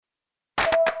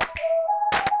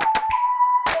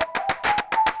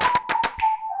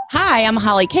Hi, I'm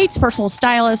Holly Cates, personal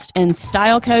stylist and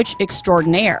style coach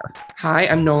extraordinaire. Hi,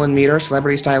 I'm Nolan Meter,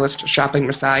 celebrity stylist, shopping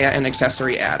messiah, and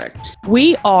accessory addict.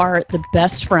 We are the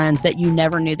best friends that you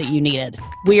never knew that you needed.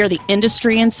 We are the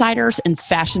industry insiders and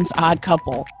fashion's odd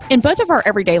couple. In both of our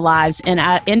everyday lives and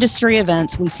at industry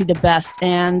events, we see the best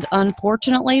and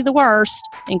unfortunately the worst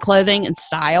in clothing and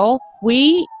style.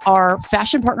 We are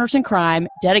fashion partners in crime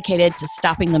dedicated to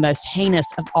stopping the most heinous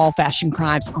of all fashion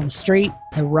crimes on the street,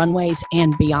 the runways,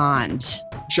 and beyond.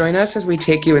 Join us as we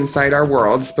take you inside our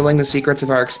world, spilling the secrets of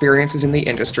our experiences in the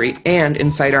industry and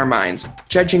inside our minds,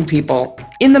 judging people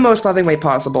in the most loving way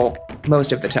possible,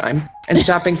 most of the time, and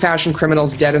stopping fashion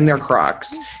criminals dead in their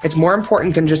crocs. It's more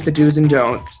important than just the do's and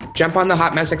don'ts. Jump on the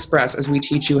Hot Mess Express as we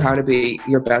teach you how to be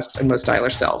your best and most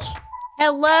stylish self.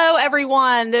 Hello,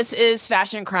 everyone. This is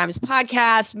Fashion Crimes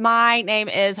Podcast. My name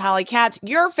is Holly Cates,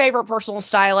 your favorite personal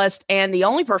stylist and the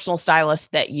only personal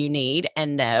stylist that you need.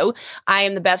 And no, I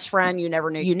am the best friend you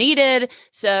never knew you needed.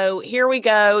 So here we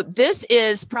go. This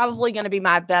is probably going to be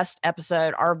my best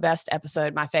episode, our best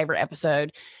episode, my favorite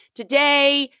episode.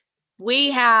 Today, we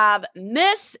have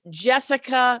Miss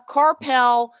Jessica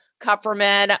Carpel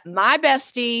Kupferman, my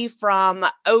bestie from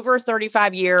over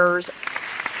 35 years.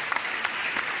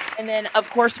 And then, of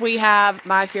course, we have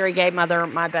my fairy gay mother,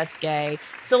 my best gay,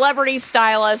 celebrity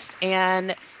stylist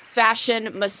and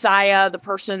fashion messiah, the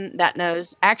person that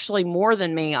knows actually more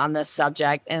than me on this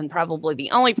subject, and probably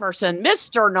the only person,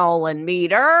 Mr. Nolan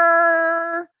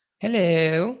Meter.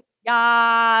 Hello.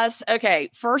 Yes.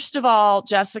 Okay. First of all,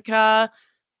 Jessica,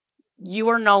 you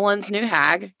are Nolan's new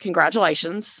hag.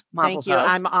 Congratulations. Thank you.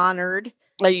 I'm honored.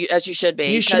 As you should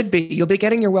be. You should be. You'll be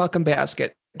getting your welcome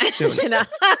basket soon.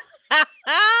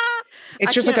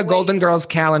 It's just like a Golden Girls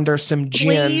calendar, some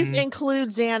gin. Please include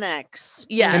Xanax.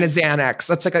 Yes. And a Xanax.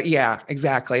 That's like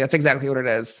exactly. That's exactly what it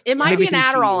is. It might Maybe be an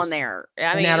Adderall cheese. in there.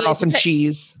 I mean, Adderall, some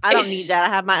cheese. I don't need that.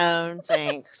 I have my own.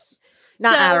 Thanks.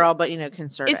 Not So, Adderall, but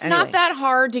Concerta. It's not that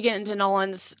hard to get into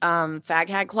Nolan's fag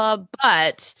hag club,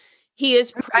 but he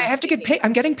is. I have to get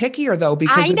I'm getting pickier though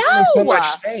because there's only so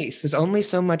much space. There's only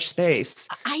so much space.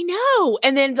 I know.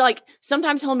 And then like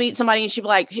sometimes he'll meet somebody and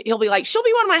he'll be like, she'll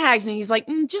be one of my hags, and he's like,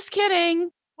 just kidding.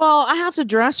 Well, I have to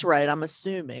dress right. I'm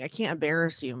assuming I can't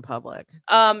embarrass you in public.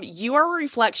 You are a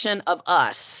reflection of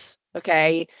us.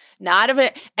 Okay. Not of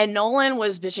it. And Nolan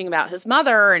was bitching about his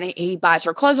mother, and he buys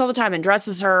her clothes all the time and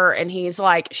dresses her. And he's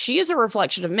like, she is a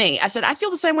reflection of me. I said, I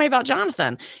feel the same way about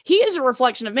Jonathan. He is a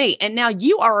reflection of me. And now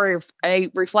you are a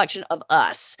reflection of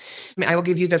us. I mean, I will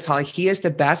give you this, Holly. He is the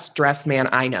best dressed man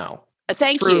I know.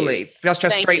 Thank you. Truly. Best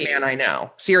dressed straight man I know.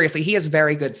 Seriously. He has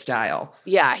very good style.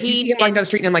 Yeah. He walking down the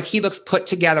street and he looks put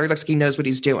together. He looks like he knows what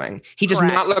he's doing. He does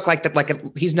not look like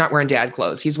that. He's not wearing dad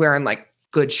clothes. He's wearing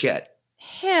good shit.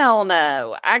 Hell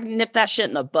no. I nipped that shit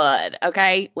in the bud,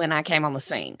 okay? When I came on the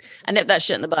scene, I nipped that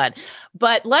shit in the bud.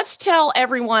 But let's tell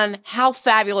everyone how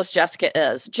fabulous Jessica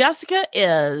is. Jessica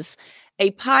is a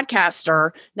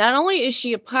podcaster. Not only is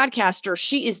she a podcaster,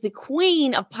 she is the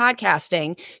queen of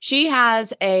podcasting. She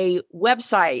has a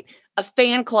website, a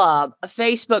fan club, a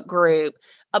Facebook group,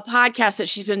 a podcast that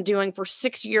she's been doing for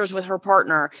 6 years with her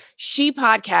partner. She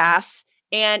podcasts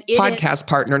and podcast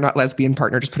partner, not lesbian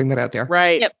partner. Just putting that out there.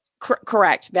 Right. Yep.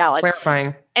 Correct. Valid.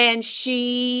 Clarifying. And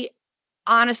she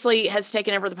honestly has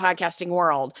taken over the podcasting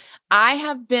world. I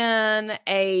have been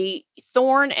a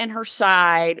thorn in her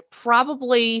side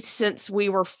probably since we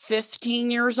were 15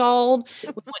 years old. We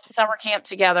went to summer camp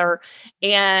together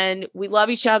and we love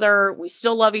each other. We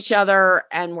still love each other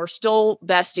and we're still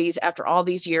besties after all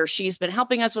these years. She's been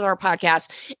helping us with our podcast.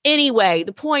 Anyway,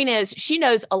 the point is she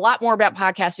knows a lot more about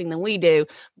podcasting than we do,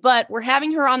 but we're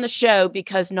having her on the show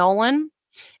because Nolan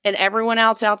and everyone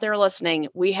else out there listening,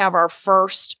 we have our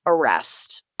first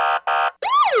arrest.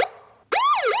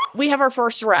 We have our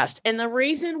first arrest. And the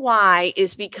reason why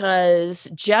is because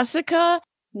Jessica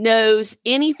knows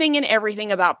anything and everything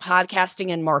about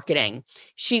podcasting and marketing.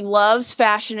 She loves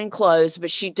fashion and clothes, but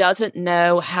she doesn't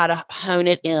know how to hone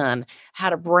it in, how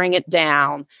to bring it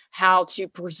down, how to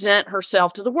present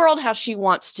herself to the world, how she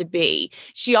wants to be.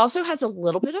 She also has a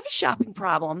little bit of a shopping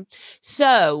problem.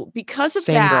 So because of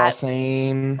because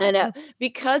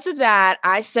of that,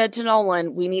 I said to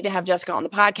Nolan, we need to have Jessica on the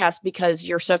podcast because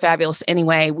you're so fabulous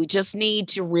anyway. We just need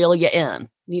to reel you in.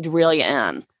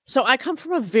 So I come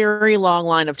from a very long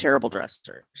line of terrible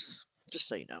dressers, just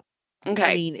so you know. Okay.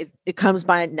 I mean,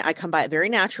 I come by it very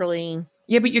naturally.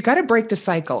 Yeah, but you got to break the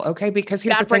cycle, okay? Because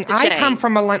here's the thing. I come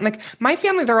from a line, my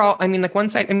family, they're all, one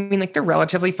side, they're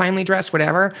relatively finely dressed,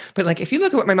 whatever. But if you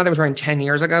look at what my mother was wearing 10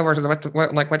 years ago versus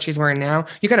what she's wearing now,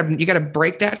 you got to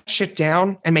break that shit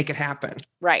down and make it happen.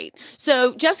 Right.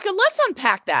 So Jessica, let's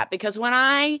unpack that because when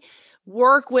I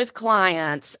work with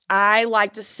clients, I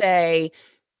like to say,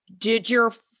 did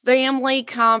your family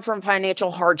come from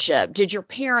financial hardship? Did your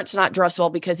parents not dress well?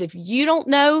 Because if you don't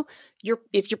know,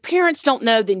 if your parents don't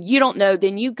know, then you don't know,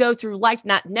 then you go through life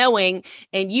not knowing,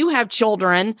 and you have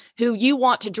children who you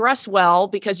want to dress well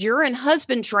because you're in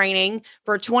husband training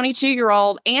for a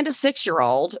 22-year-old and a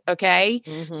 6-year-old. Okay.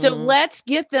 So let's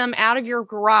get them out of your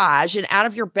garage and out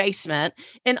of your basement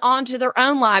and onto their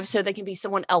own lives so they can be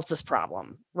someone else's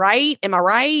problem. Right? Am I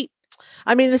right?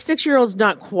 I mean, the 6-year-old's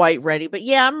not quite ready, but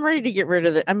yeah, I'm ready to get rid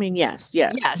of it. I mean, yes. He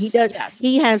does. Yes.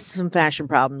 He has some fashion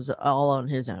problems all on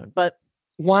his own, but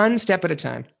one step at a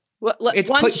time.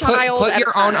 It's one child. Put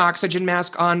your own oxygen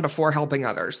mask on before helping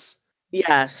others.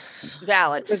 Yes.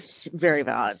 Valid. It's very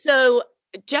valid. So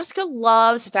Jessica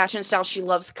loves fashion style. She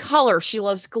loves color. She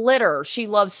loves glitter. She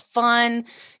loves fun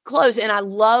clothes. And I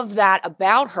love that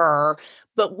about her.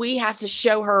 But we have to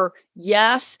show her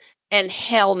yes and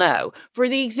hell no. For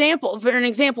an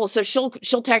example, so she'll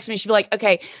text me. She'll be like,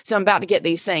 okay, so I'm about to get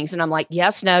these things. And I'm like,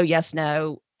 yes,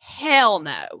 no, hell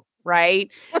no. Right.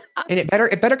 And it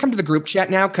better come to the group chat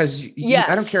now, because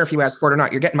I don't care if you ask for it or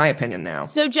not. You're getting my opinion now.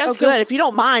 So Jessica, good. If you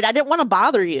don't mind, I didn't want to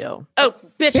bother you. Oh,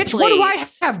 bitch, please. What do I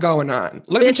have going on?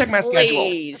 Let me check my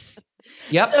schedule.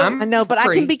 Yep, so, I know, but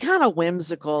free. I can be kind of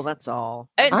whimsical. That's all.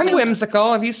 I'm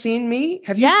whimsical. Have you seen me?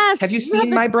 Have you seen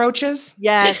my brooches?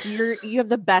 Yes, you have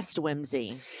the best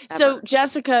whimsy ever. So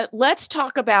Jessica, let's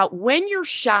talk about when you're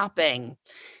shopping.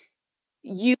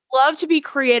 You love to be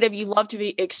creative. You love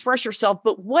to express yourself.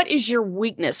 But what is your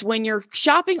weakness? When you're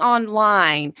shopping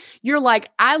online, you're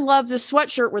like, I love the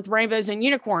sweatshirt with rainbows and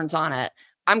unicorns on it.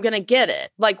 I'm going to get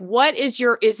it. Like,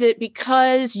 is it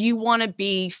because you want to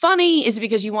be funny? Is it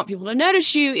because you want people to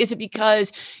notice you? Is it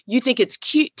because you think it's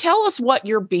cute? Tell us what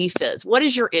your beef is. What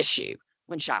is your issue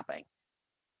when shopping?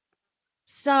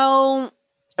 So,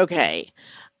 okay.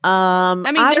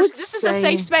 This is a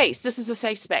safe space. This is a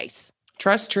safe space.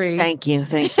 Trust tree. Thank you.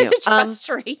 Trust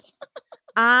tree.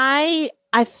 I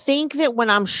think that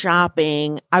when I'm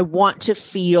shopping, I want to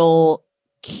feel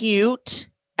cute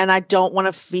and I don't want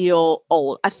to feel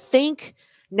old. I think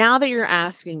now that you're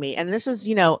asking me, and this is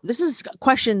a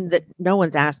question that no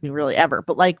one's asked me really ever,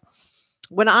 but like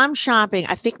when I'm shopping,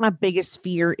 I think my biggest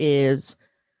fear is,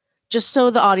 just so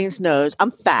the audience knows,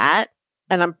 I'm fat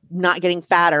and I'm not getting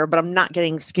fatter, but I'm not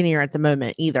getting skinnier at the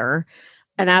moment either.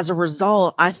 And as a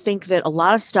result, I think that a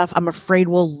lot of stuff I'm afraid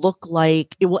will look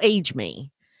like it will age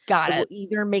me. Got it. It will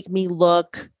either make me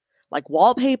look like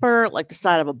wallpaper, like the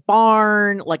side of a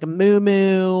barn, like a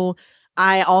moo-moo.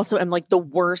 I also am like the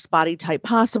worst body type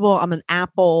possible. I'm an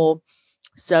apple.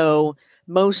 So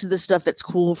most of the stuff that's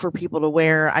cool for people to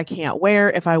wear, I can't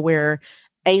wear. If I wear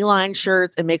A-line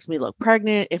shirts, it makes me look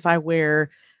pregnant. If I wear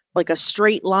like a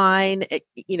straight line,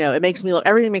 everything makes me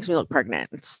look pregnant.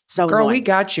 It's so girl, annoying. We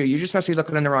got you. You just must be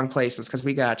looking in the wrong places because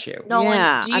we got you.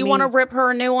 Nolan, do you want to rip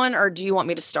her a new one or do you want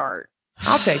me to start?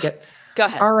 I'll take it. Go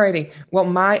ahead. All righty.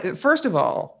 Well, first of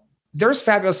all, there's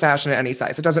fabulous fashion at any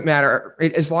size. It doesn't matter.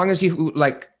 As long as you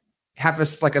have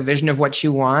a vision of what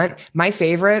you want. My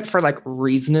favorite for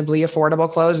reasonably affordable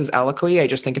clothes is Eloquy. I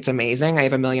just think it's amazing. I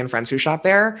have a million friends who shop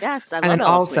there. Yes, I love And then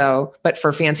Eloquy. also, but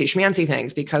for fancy schmancy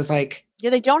things, because they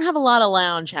don't have a lot of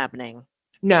lounge happening.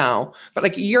 No,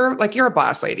 but you're a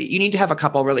boss lady. You need to have a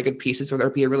couple really good pieces, whether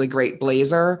it be a really great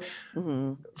blazer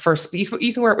for you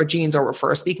can wear it with jeans or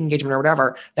for a speaking engagement or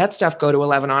whatever. That stuff go to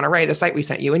 11 on Array, the site we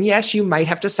sent you. And yes, you might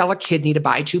have to sell a kidney to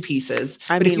buy 2 pieces.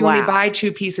 But if you only buy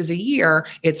 2 pieces a year,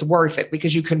 it's worth it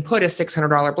because you can put a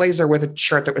 $600 blazer with a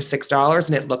shirt that was $6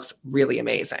 and it looks really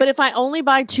amazing. But if I only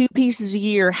buy 2 pieces a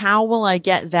year, how will I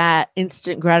get that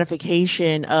instant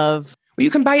gratification of? Well, you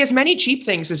can buy as many cheap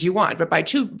things as you want, but buy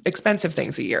 2 expensive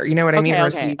things a year. You know what I mean?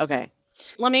 Okay.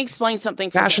 Let me explain something.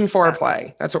 Fashion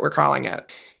foreplay. That's what we're calling it.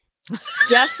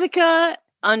 Jessica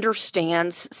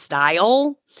understands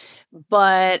style,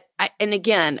 but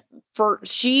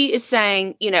she is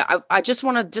saying, I just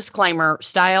want a disclaimer: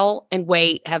 style and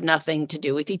weight have nothing to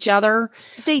do with each other.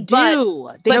 They do.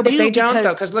 But they don't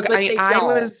though. Because look, I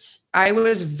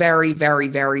was very, very,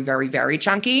 very, very, very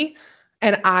chunky.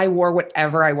 And I wore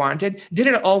whatever I wanted. Did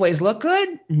it always look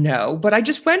good? No, but I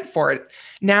just went for it.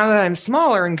 Now that I'm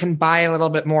smaller and can buy a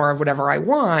little bit more of whatever I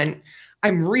want,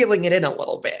 I'm reeling it in a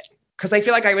little bit. Because I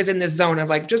feel like I was in this zone of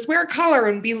just wear color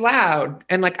and be loud.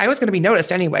 And I was going to be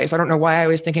noticed anyway. So I don't know why I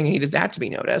was thinking I needed that to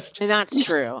be noticed. And that's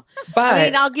true.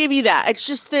 But I'll give you that. It's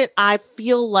just that I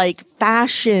feel like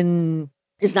fashion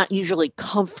is not usually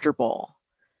comfortable.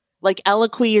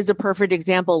 Eloquy is a perfect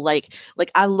example.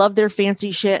 I love their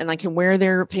fancy shit and I can wear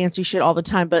their fancy shit all the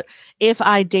time. But if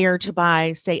I dare to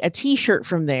buy, say, a t-shirt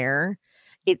from there,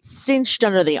 it's cinched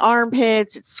under the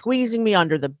armpits. It's squeezing me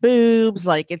under the boobs.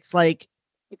 Like, it's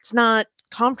not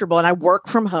comfortable. And I work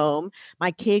from home.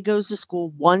 My kid goes to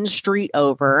school one street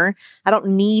over. I don't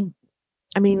need,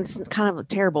 I mean, it's kind of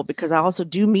terrible because I also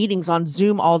do meetings on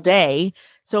Zoom all day.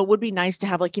 So it would be nice to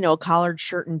have like, a collared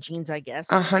shirt and jeans, I guess.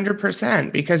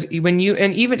 100%. Because when you,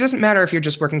 and even it doesn't matter if you're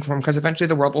just working from home, because eventually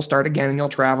the world will start again and you'll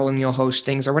travel and you'll host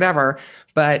things or whatever.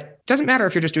 But it doesn't matter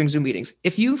if you're just doing Zoom meetings.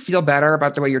 If you feel better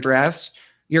about the way you're dressed,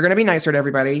 you're going to be nicer to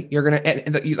everybody. You're going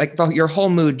to, your whole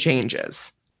mood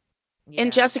changes. Yeah.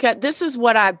 And Jessica, this is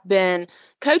what I've been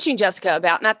coaching Jessica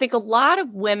about. And I think a lot of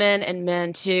women and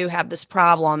men too have this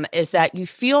problem, is that you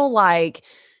feel like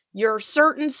you're a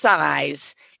certain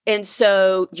size and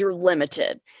so you're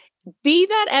limited. Be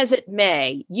that as it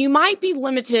may, you might be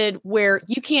limited where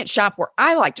you can't shop where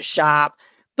I like to shop,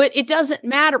 but it doesn't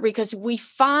matter because we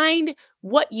find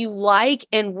what you like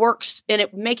and works and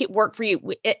make it work for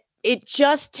you. It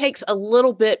just takes a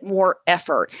little bit more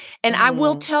effort. And I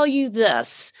will tell you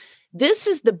this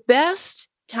is the best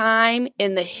time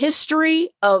in the history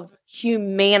of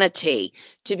humanity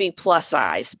to be plus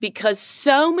size, because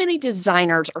so many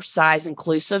designers are size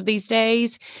inclusive these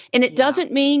days. And it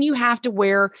doesn't mean you have to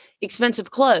wear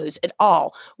expensive clothes at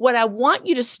all. What I want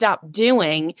you to stop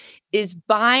doing is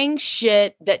buying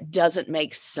shit that doesn't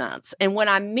make sense. And when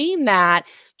I mean that,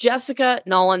 Jessica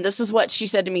Nolan, this is what she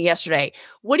said to me yesterday.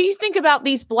 What do you think about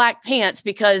these black pants?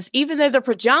 Because even though they're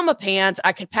pajama pants,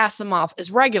 I could pass them off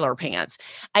as regular pants.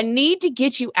 I need to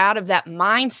get you out of that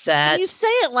mindset. When you say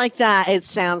it like that, it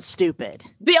sounds stupid.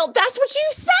 Bill, that's what you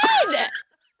said.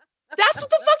 That's what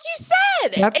the fuck you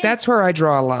said. That's where I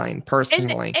draw a line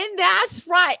personally. And that's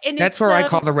right. And that's where I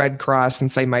call the Red Cross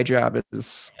and say my job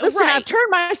is. Listen, I've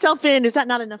turned myself in. Is that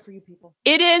not enough for you people?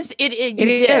 It is. It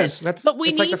is. It's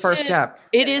like the first step.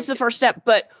 It is the first step.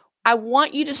 But I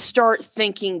want you to start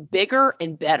thinking bigger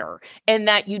and better, and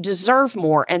that you deserve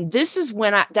more. And this is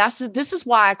when this is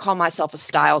why I call myself a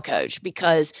style coach,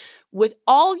 because with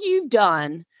all you've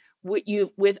done,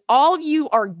 with all you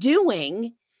are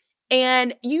doing.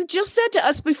 And you just said to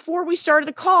us before we started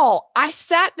the call, I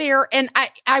sat there and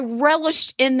I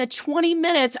relished in the 20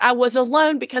 minutes I was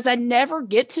alone, because I never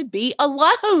get to be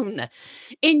alone.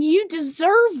 And you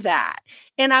deserve that.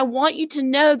 And I want you to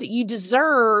know that you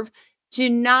deserve to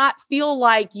not feel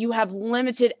like you have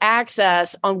limited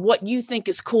access on what you think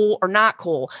is cool or not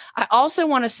cool. I also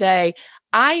want to say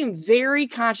I am very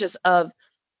conscious of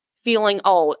feeling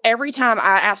old. Every time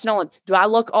I ask Nolan, do I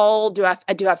look old? Do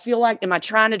I feel like, am I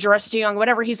trying to dress too young?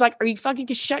 Whatever. He's like, are you fucking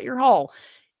just shut your hole?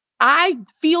 I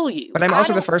feel you. But I'm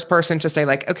also the first person to say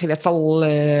like, okay, that's a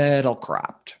little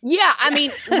cropped. Yeah. I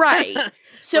mean, right.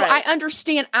 So I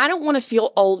understand. I don't want to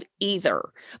feel old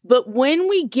either. But when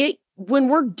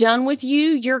we're done with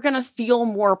you, you're going to feel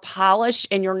more polished,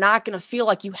 and you're not going to feel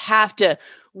like you have to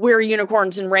wear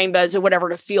unicorns and rainbows or whatever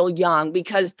to feel young,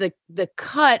 because the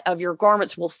cut of your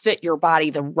garments will fit your body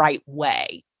the right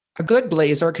way. A good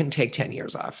blazer can take 10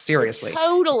 years off. Seriously.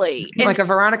 Totally. Like a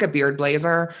Veronica Beard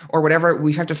blazer or whatever.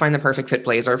 We have to find the perfect fit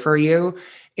blazer for you.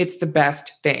 It's the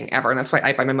best thing ever. And that's why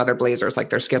I buy my mother blazers like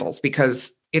they're Skittles,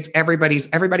 because it's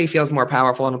everybody feels more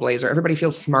powerful in a blazer. Everybody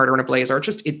feels smarter in a blazer.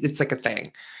 It's like a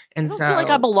thing. And I feel like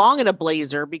I belong in a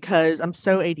blazer because I'm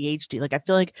so ADHD. Like I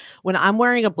feel like when I'm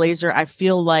wearing a blazer, I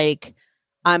feel like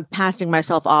I'm passing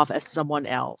myself off as someone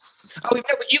else. Oh, no,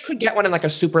 but you could get one in like a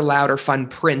super loud or fun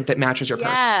print that matches your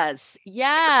person. Yes.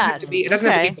 It doesn't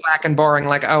have to be black and boring.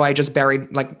 Like, oh, I just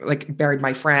buried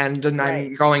my friend and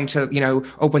I'm going to,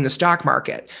 open the stock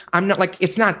market. I'm not like,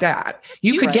 it's not that.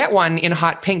 You could get one in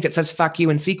hot pink that says fuck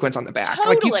you in sequins on the back.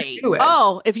 Totally. Like you can do it.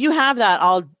 Oh, if you have that,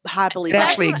 I'll happily. It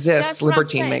actually exists.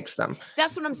 Libertine makes them.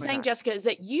 That's what I'm saying, Jessica, is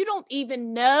that you don't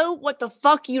even know what the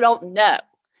fuck you don't know.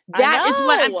 That is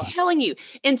what I'm telling you.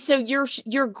 And so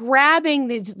you're grabbing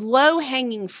this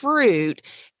low-hanging fruit,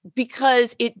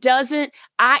 because it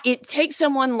takes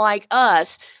someone like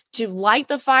us to light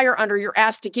the fire under your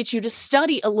ass to get you to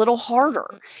study a little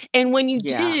harder. And when you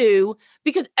do,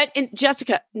 because and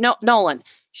Jessica Nolan,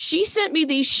 she sent me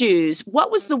these shoes.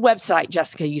 What was the website,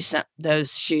 Jessica, you sent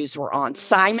those shoes were on?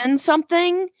 Simon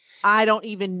something? I don't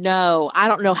even know. I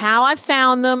don't know how I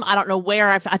found them. I don't know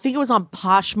where I think it was on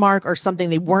Poshmark or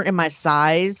something. They weren't in my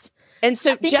size. And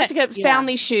so Jessica found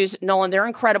these shoes, Nolan. They're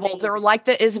incredible. They're like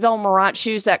the Isabel Marant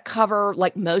shoes that cover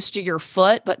like most of your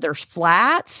foot, but there's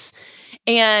flats.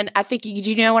 And I think, do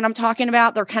you know what I'm talking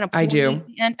about? They're kind of I do.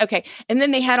 Okay. And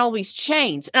then they had all these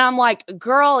chains. And I'm like,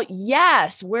 girl,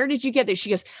 yes. Where did you get these?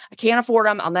 She goes, I can't afford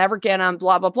them. I'll never get them,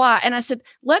 blah, blah, blah. And I said,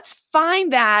 let's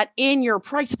find that in your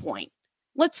price point.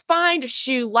 Let's find a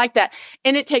shoe like that.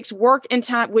 And it takes work and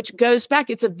time, which goes back.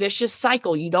 It's a vicious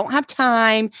cycle. You don't have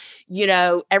time.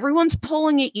 Everyone's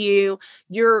pulling at you.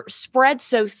 You're spread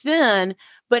so thin.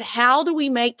 But how do we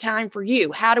make time for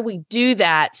you? How do we do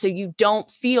that so you don't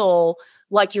feel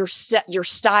like your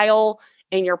style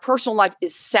and your personal life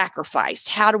is sacrificed?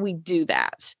 How do we do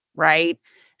that? Right?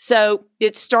 So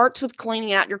it starts with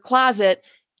cleaning out your closet.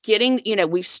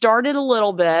 We've started a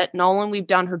little bit. Nolan, we've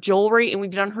done her jewelry and we've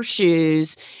done her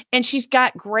shoes, and she's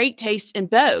got great taste in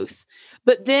both.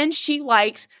 But then she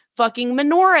likes fucking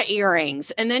menorah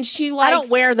earrings. And then I don't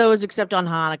wear those except on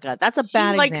Hanukkah. That's a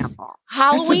bad example.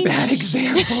 Halloween. That's a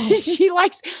bad example. She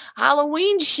likes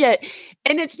Halloween shit.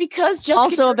 And it's because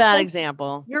also a bad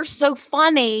example. You're so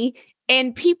funny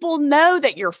and people know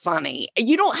that you're funny.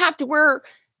 You don't have to wear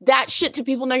that shit to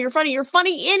people know you're funny. You're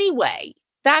funny anyway.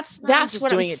 That's just what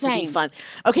doing I'm it saying. To be fun.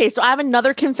 Okay, so I have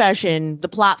another confession. The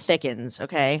plot thickens.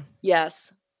 Okay.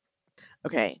 Yes.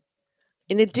 Okay.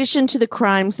 In addition to the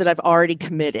crimes that I've already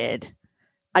committed,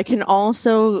 I can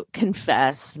also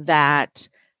confess that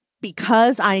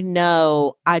because I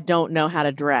know I don't know how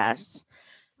to dress,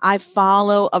 I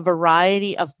follow a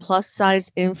variety of plus size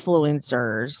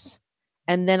influencers,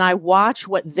 and then I watch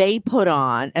what they put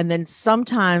on, and then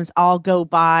sometimes I'll go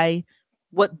buy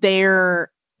what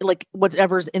they're like,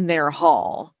 whatever's in their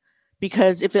haul,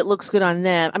 because if it looks good on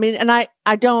them, I mean, and I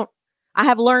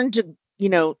have learned to,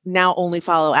 now only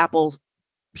follow Apple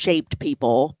shaped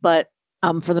people, but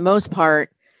for the most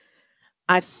part,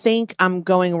 I think I'm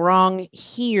going wrong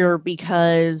here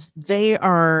because they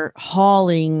are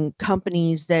hauling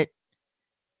companies that,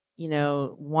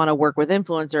 want to work with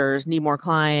influencers, need more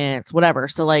clients, whatever.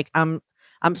 So like I'm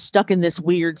stuck in this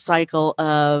weird cycle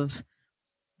of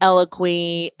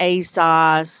Eloquy,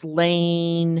 ASOS,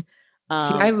 Lane. See,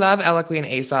 I love Eloquy and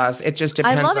ASOS. It just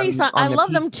depends. I love ASOS. I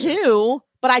love them too,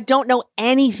 but I don't know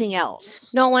anything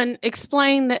else. Nolan,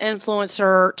 explain the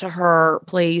influencer to her,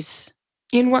 please.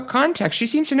 In what context? She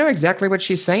seems to know exactly what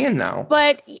she's saying, though.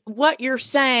 But what you're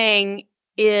saying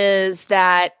is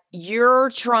that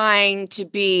you're trying to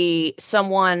be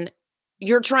someone,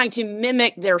 you're trying to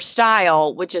mimic their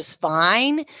style, which is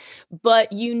fine,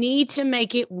 but you need to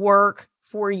make it work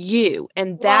for you.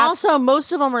 And that's also,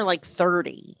 most of them are like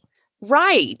 30.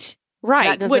 Right.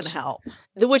 That doesn't help.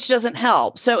 Which doesn't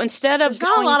help. So instead of There's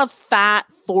not a lot of fat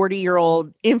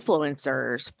 40-year-old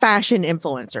influencers, fashion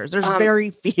influencers. There's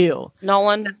very few.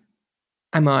 Nolan?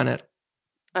 I'm on it.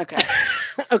 Okay.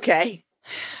 Okay.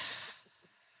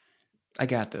 I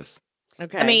got this.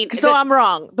 Okay. I mean, so I'm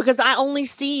wrong because I only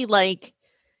see like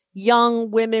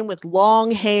young women with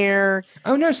long hair.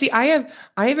 Oh no, see, I have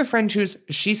a friend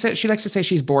she likes to say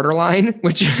she's borderline,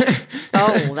 which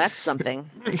oh, that's something.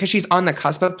 Because she's on the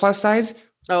cusp of plus size.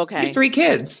 Okay. She's 3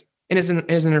 kids and is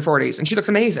in her 40s, and she looks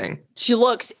amazing. She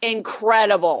looks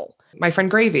incredible. My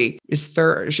friend Gravy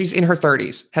she's in her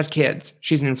 30s, has kids.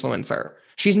 She's an influencer.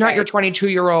 She's not your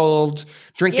 22-year-old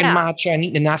drinking matcha and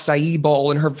eating an acai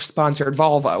bowl in her sponsored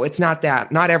Volvo. It's not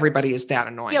that. Not everybody is that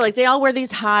annoying. Yeah, like they all wear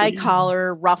these high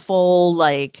collar ruffle.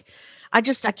 Like, I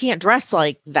can't dress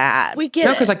like that. We get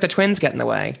it. because like the twins get in the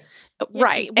way.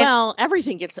 Right. Well,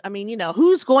 everything gets. I mean,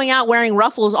 who's going out wearing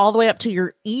ruffles all the way up to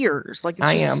your ears? Like,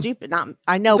 it's just stupid.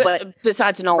 I know, but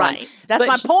besides Nolan, right? That's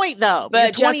my point, though.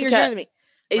 But you're 20 years younger than me.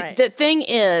 Right. The thing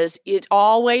is, it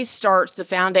always starts. The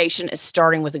foundation is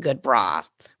starting with a good bra.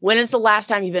 When is the last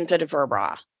time you've been fitted for a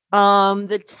bra?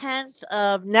 The 10th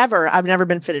of never. I've never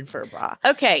been fitted for a bra.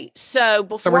 Okay, so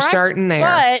we're starting there.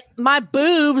 But my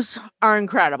boobs are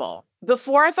incredible.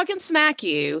 Before I fucking smack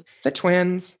you, the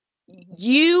twins,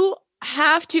 you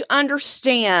have to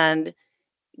understand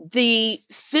the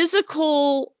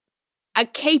physical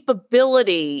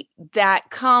capability that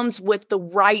comes with the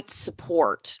right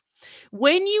support.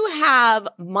 When you have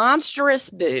monstrous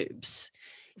boobs,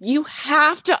 you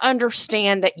have to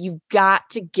understand that you've got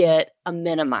to get a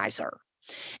minimizer.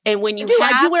 And when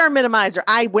I do wear a minimizer.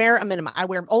 I wear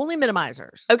only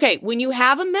minimizers. Okay. When you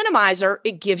have a minimizer,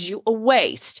 it gives you a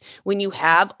waist. When you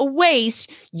have a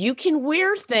waist, you can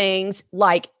wear things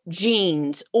like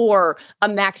jeans or a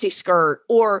maxi skirt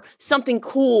or something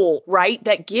cool, right?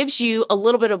 That gives you a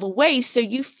little bit of a waist. So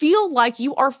you feel like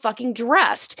you are fucking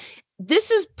dressed.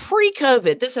 This is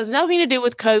pre-COVID. This has nothing to do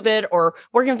with COVID or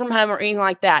working from home or anything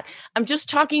like that. I'm just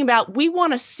talking about we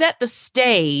want to set the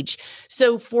stage.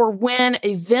 So for when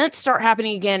events start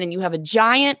happening again and you have a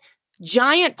giant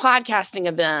podcasting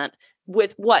event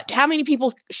with what? How many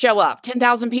people show up?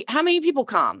 10,000 people. How many people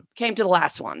came to the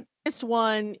last one? biggest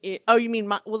one. You mean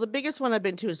the biggest one I've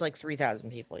been to is like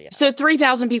 3,000 people. Yeah. So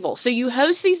 3,000 people. So you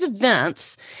host these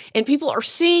events and people are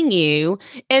seeing you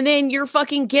and then you're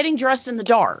fucking getting dressed in the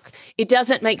dark. It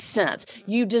doesn't make sense.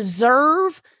 You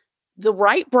deserve the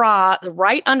right bra, the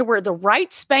right underwear, the right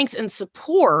Spanx and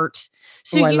support.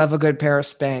 So I love a good pair of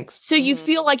Spanx. So you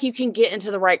feel like you can get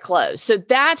into the right clothes. So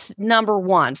that's number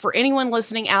one. For anyone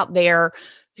listening out there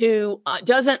who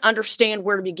doesn't understand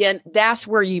where to begin, that's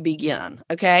where you begin.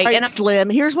 Okay. Right, and Slim,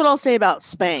 here's what I'll say about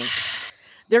Spanx.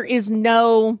 There is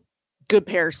no good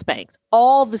pair of Spanx.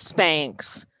 All the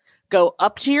Spanx go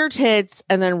up to your tits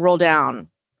and then roll down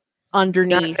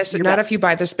underneath. Not if you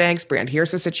buy the Spanx brand.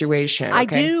 Here's the situation.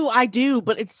 Okay? I do,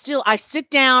 but it's still, I sit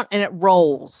down and it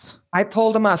rolls. I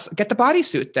pulled a muscle. Get the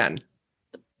bodysuit then.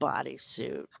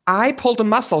 Bodysuit. I pulled a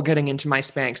muscle getting into my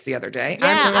Spanx the other day.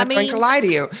 Yeah, I'm not going to lie to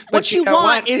you. But what you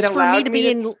want is for me to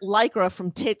be in Lycra from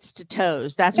tits to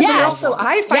toes. That's what also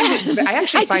I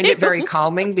actually find it very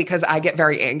calming because I get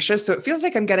very anxious. So it feels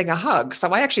like I'm getting a hug. So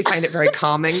I actually find it very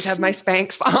calming to have my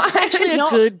Spanx on. Actually a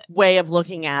good way of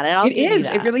looking at it.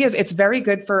 It really is. It's very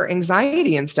good for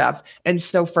anxiety and stuff. And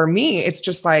so for me, it's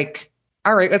just like,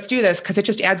 all right, let's do this because it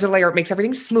just adds a layer. It makes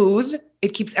everything smooth. It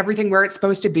keeps everything where it's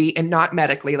supposed to be and not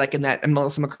medically, like in that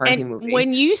Melissa McCarthy movie.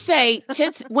 When you say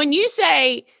tits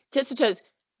to toes,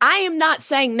 I am not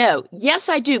saying no. Yes,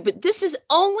 I do. But this is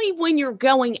only when you're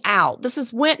going out. This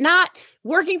is when not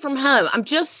working from home. I'm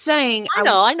just saying.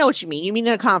 I know what you mean. You mean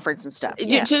in a conference and stuff.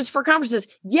 Yeah. Just for conferences.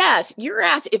 Yes, your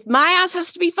ass. If my ass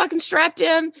has to be fucking strapped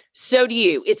in, so do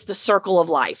you. It's the circle of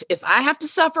life. If I have to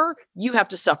suffer, you have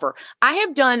to suffer. I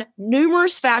have done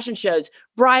numerous fashion shows,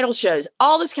 bridal shows,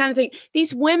 all this kind of thing.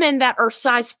 These women that are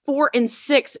size 4 and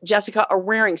 6, Jessica, are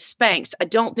wearing Spanx. I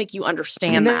don't think you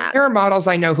understand that. There are models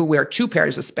I know who wear 2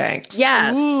 pairs of Spanx.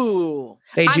 Yes. Ooh.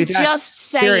 They do I'm that. just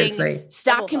saying, Seriously.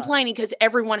 Stop complaining because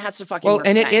everyone has to fucking wear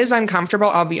and Spanx. It is uncomfortable.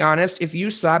 I'll be honest. If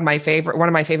you saw one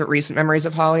of my favorite recent memories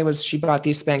of Holly was she bought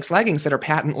these Spanx leggings that are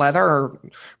patent leather or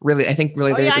really they're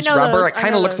just rubber. Those. It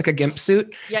kind of looks like a gimp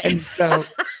suit. Yeah. And so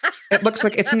it looks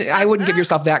like I wouldn't give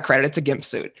yourself that credit. It's a gimp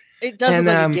suit. It does look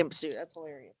like a gimp suit. That's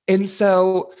hilarious. And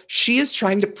so she is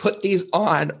trying to put these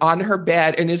on her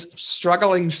bed and is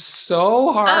struggling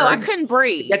so hard. Oh, I couldn't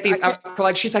breathe. Get these out.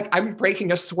 Like she's like, I'm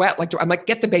breaking a sweat. Like I'm like,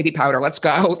 get the baby powder. Let's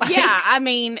go. Yeah, I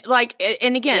mean, like,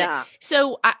 and again,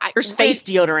 so there's face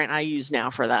deodorant I use now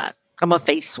for that. I'm a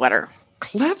face sweater.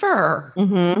 Clever.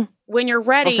 Mm-hmm. When you're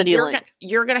ready,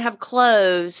 you're gonna have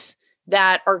clothes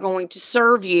that are going to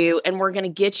serve you, and we're going to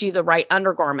get you the right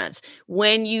undergarments.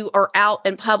 When you are out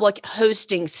in public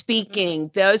hosting,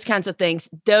 speaking, those kinds of things,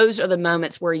 those are the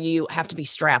moments where you have to be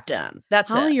strapped in.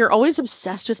 That's it. You're always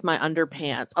obsessed with my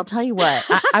underpants. I'll tell you what,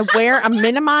 I wear a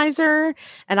minimizer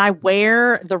and I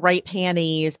wear the right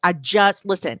panties.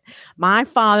 listen, my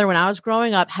father, when I was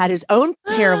growing up, had his own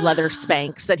pair of leather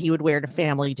Spanx that he would wear to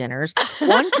family dinners.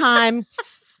 One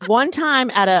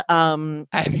time at a I'm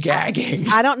gagging.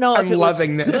 I don't know if it was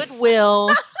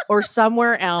Goodwill or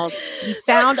somewhere else. He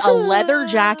found a leather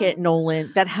jacket,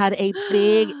 Nolan, that had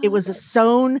it was a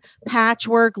sewn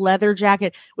patchwork leather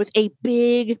jacket with a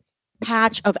big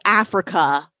patch of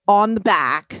Africa on the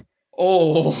back.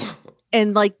 Oh.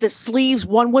 And like the sleeves,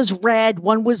 one was red,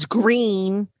 one was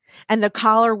green, and the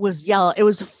collar was yellow. It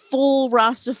was a full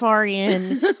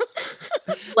Rastafarian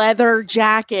leather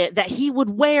jacket that he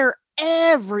would wear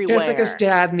everywhere. It's like his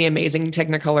dad in the amazing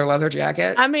Technicolor leather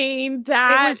jacket. I mean,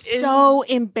 that was so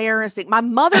embarrassing. My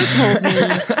mother told me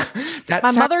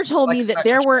that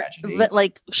there were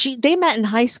they met in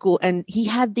high school and he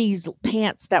had these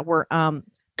pants that were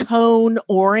cone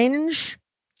orange.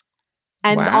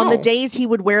 And on the days he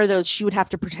would wear those, she would have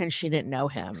to pretend she didn't know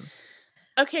him.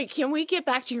 Okay, can we get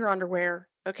back to your underwear?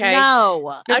 Okay.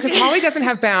 No, because Holly doesn't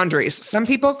have boundaries. Some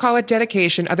people call it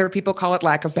dedication. Other people call it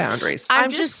lack of boundaries.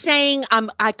 I'm just saying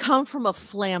I come from a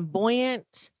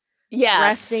flamboyant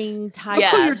dressing type. Look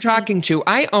who you're talking to.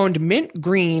 I owned mint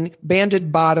green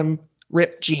banded bottom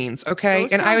ripped jeans. Okay.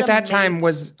 And I, at that time I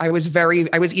was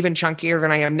even chunkier than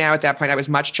I am now. At that point, I was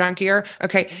much chunkier.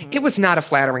 Okay. Mm-hmm. It was not a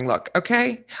flattering look.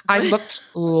 Okay. I looked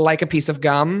like a piece of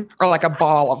gum or like a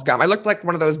ball of gum. I looked like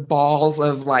one of those balls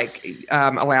of like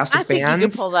elastic bands. I think you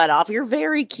can pull that off. You're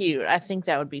very cute. I think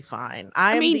that would be fine.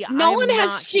 No one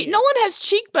has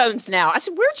cheekbones now. I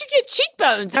said, where'd you get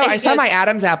cheekbones? No, I saw my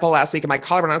Adam's apple last week in my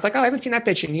collarbone. I was like, oh, I haven't seen that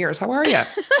bitch in years. How are you?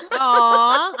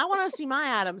 Aw, I want to see my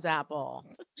Adam's apple.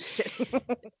 Just kidding.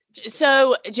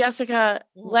 So, Jessica,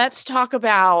 let's talk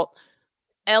about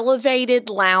elevated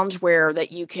loungewear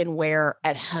that you can wear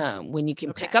at home when you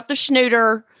can pick up the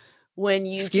schnooter. When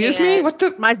you Excuse me? What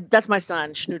the? That's my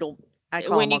son, Schnoodle.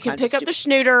 When you can pick up the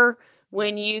schnooter,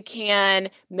 when you can,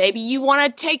 maybe you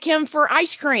want to take him for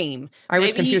ice cream. I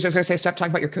was confused. I was going to say, stop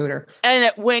talking about your cooter.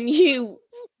 And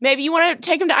maybe you want to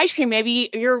take him to ice cream. Maybe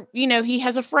he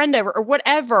has a friend over or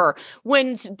whatever.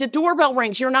 When the doorbell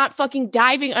rings, you're not fucking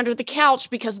diving under the couch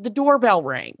because the doorbell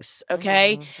rings.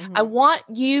 Okay.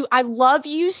 Mm-hmm. I love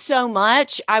you so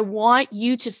much. I want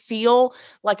you to feel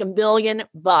like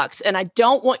 $1,000,000. And I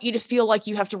don't want you to feel like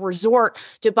you have to resort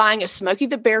to buying a Smokey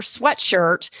the Bear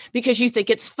sweatshirt because you think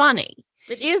it's funny.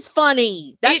 It is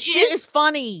funny. That shit is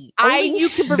funny. Only you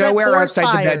can prevent nowhere outside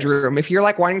fires. the bedroom. If you're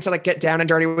like wanting to like get down and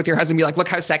dirty with your husband, be like, look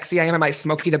how sexy I am in my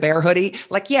Smokey the Bear hoodie.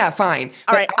 Like, yeah, fine.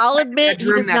 All right, I'll admit he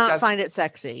does not find it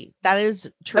sexy. That is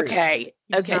true. Okay.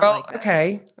 Okay. Well,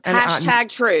 okay. And hashtag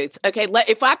truth. Okay.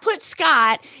 If I put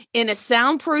Scott in a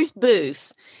soundproof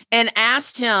booth and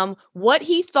asked him what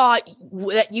he thought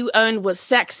that you owned was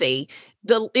sexy,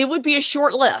 it would be a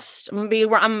short list. I'm gonna be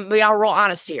real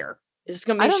honest here. It's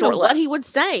going to be a short list. I don't know what he would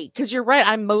say, because you're right.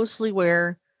 I mostly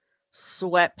wear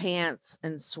sweatpants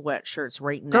and sweatshirts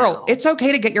right now. Girl, it's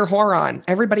okay to get your whore on.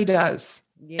 Everybody does.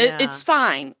 Yeah. It's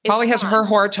fine. Holly has her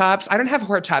whore tops. I don't have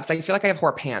whore tops. I feel like I have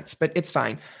whore pants, but it's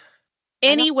fine.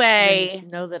 Anyway.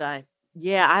 Know that I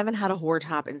haven't had a whore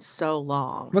top in so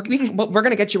long. We're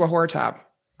going to get you a whore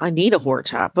top. I need a whore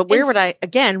top, but where would I,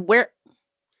 again, where...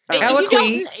 You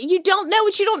don't know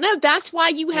what you don't know. That's why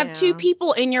you have two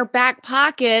people in your back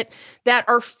pocket that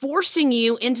are forcing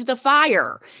you into the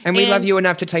fire. And we love you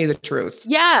enough to tell you the truth.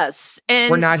 Yes. And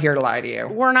we're not here to lie to you.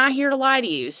 We're not here to lie to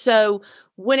you. So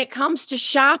when it comes to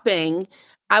shopping,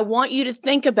 I want you to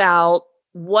think about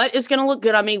what is going to look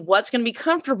good on me, what's going to be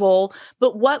comfortable,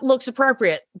 but what looks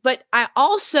appropriate. But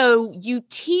you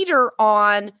teeter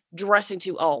on dressing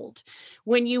too old.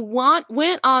 When you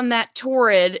went on that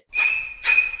torrid...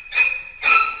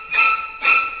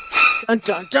 Dun,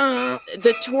 dun, dun.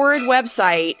 The Torrid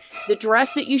website, the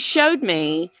dress that you showed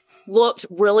me looked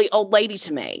really old lady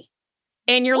to me.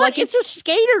 And you're like, it's a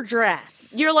skater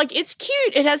dress. You're like, it's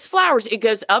cute. It has flowers. It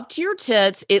goes up to your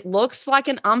tits. It looks like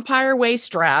an umpire waist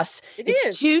dress.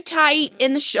 It's too tight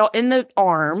in the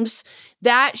arms.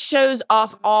 That shows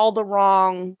off all the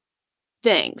wrong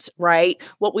things, right?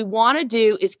 What we want to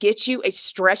do is get you a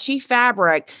stretchy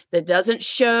fabric that doesn't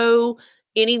show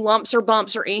any lumps or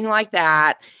bumps or anything like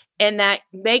that. And that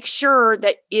make sure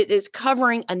that it is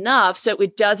covering enough so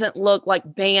it doesn't look like,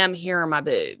 bam, here are my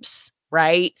boobs,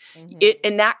 right? Mm-hmm.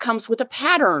 And that comes with a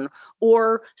pattern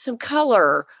or some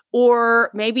color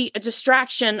or maybe a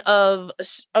distraction of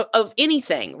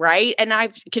anything, right? And I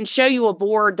can show you a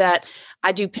board that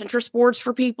I do Pinterest boards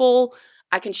for people.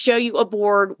 I can show you a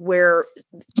board where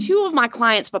two of my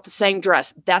clients bought the same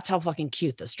dress. That's how fucking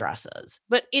cute this dress is.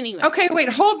 But anyway. Okay, wait,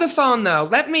 hold the phone though.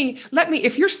 Let me,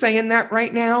 if you're saying that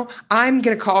right now, I'm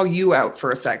going to call you out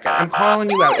for a second. I'm calling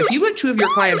you out. If you let two of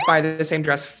your clients buy the same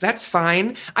dress, that's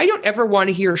fine. I don't ever want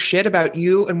to hear shit about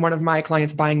you and one of my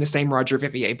clients buying the same Roger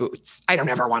Vivier boots. I don't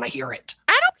ever want to hear it.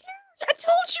 I don't care. I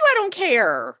told you I don't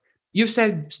care. You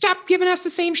said, stop giving us the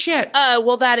same shit.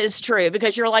 Well, that is true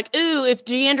because you're like, ooh, if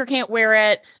Deandra can't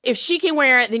wear it, if she can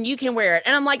wear it, then you can wear it.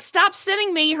 And I'm like, stop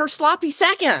sending me her sloppy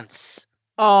seconds.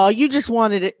 Oh, you just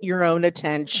wanted your own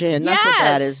attention. That's what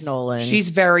that is, Nolan. She's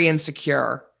very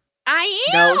insecure. I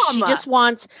am. No,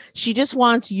 she just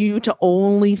wants you to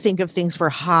only think of things for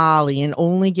Holly and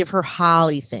only give her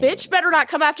Holly things. Bitch better not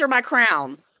come after my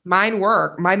crown. My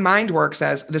mind works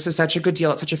as this is such a good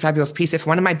deal. It's such a fabulous piece. If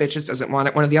one of my bitches doesn't want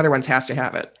it, one of the other ones has to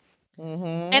have it.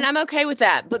 Mm-hmm. And I'm okay with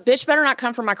that. But bitch better not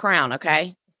come for my crown.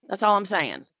 Okay. That's all I'm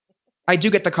saying. I do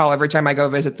get the call every time I go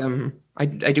visit them. I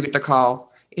do get the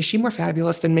call. Is she more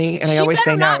fabulous than me? And I always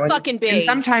say no. And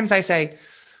sometimes I say,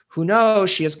 who knows?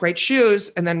 She has great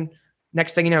shoes. And then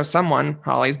next thing you know,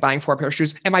 Holly's buying 4 pair of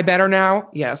shoes. Am I better now?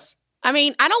 Yes. I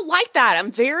mean, I don't like that.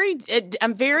 I'm very.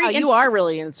 You are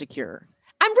really insecure.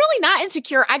 I'm really not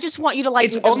insecure. I just want you to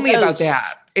like me the most. It's only about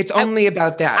that. It's only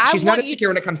about that. She's not insecure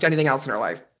when it comes to anything else in her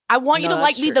life. I want you to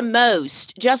like me the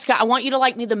most. Jessica, I want you to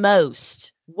like me the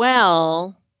most.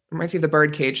 Well. Reminds me of the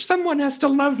birdcage. Someone has to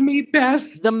love me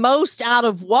best. The most out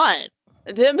of what?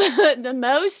 The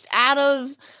most out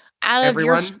of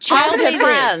everyone. Your childhood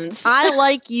friends. I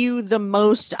like you the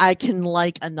most I can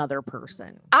like another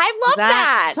person. I love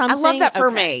that. I love that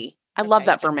for me. I love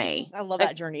that for me. I love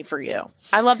that journey for you.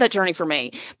 I love that journey for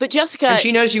me. But Jessica. And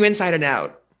she knows you inside and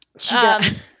out.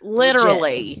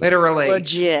 Literally.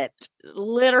 Legit.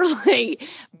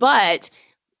 But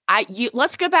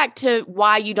let's go back to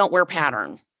why you don't wear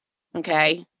pattern.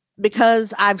 Okay.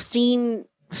 Because I've seen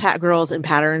fat girls in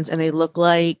patterns and they look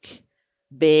like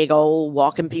big old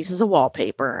walking pieces of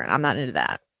wallpaper. And I'm not into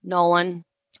that. Nolan.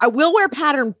 I will wear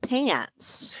patterned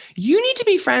pants. You need to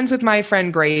be friends with my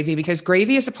friend Gravy, because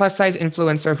Gravy is a plus size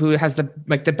influencer who has the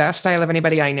best style of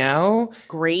anybody I know.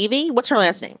 Gravy? What's her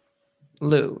last name?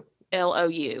 Lou.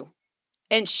 Lou.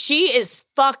 And she is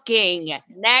fucking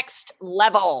next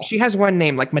level. She has one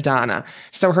name like Madonna.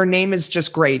 So her name is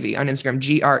just Gravy on Instagram,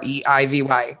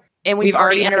 Greivy. And we've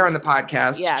already had her on the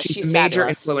podcast. Yeah, she's a major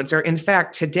influencer. In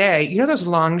fact, today, you know those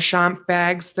Longchamp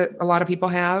bags that a lot of people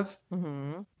have?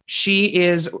 Mm-hmm. She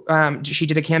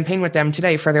did a campaign with them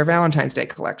today for their Valentine's Day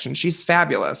collection. She's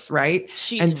fabulous, right?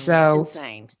 She's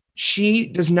insane. She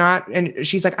does not, and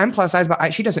she's like, I'm plus size,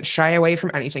 but she doesn't shy away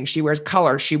from anything. She wears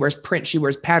color, she wears print, she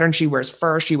wears pattern, she wears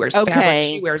fur, she wears fabric,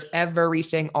 she wears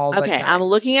everything all the time. Okay, I'm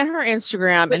looking at her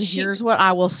Instagram, and here's what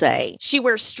I will say. She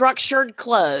wears structured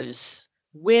clothes.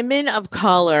 Women of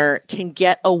color can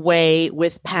get away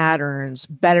with patterns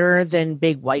better than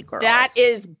big white girls. That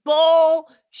is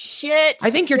bullshit. I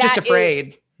think you're just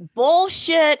afraid.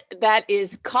 Bullshit. That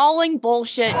is calling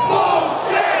bullshit.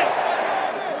 Bullshit!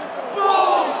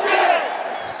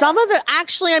 Some of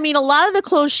a lot of the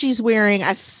clothes she's wearing,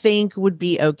 I think would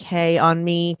be okay on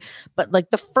me. But like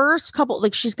the first couple,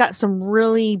 like she's got some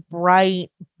really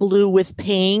bright blue with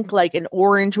pink, like an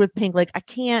orange with pink. Like I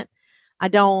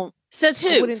don't. Says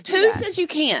who? Who says you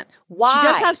can't? Why? She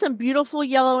does have some beautiful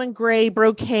yellow and gray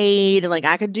brocade. Like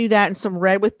I could do that, and some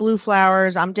red with blue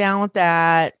flowers. I'm down with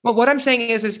that. Well, what I'm saying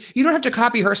is you don't have to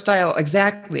copy her style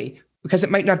exactly, because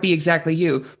it might not be exactly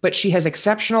you, but she has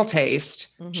exceptional taste.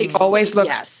 Mm-hmm. She always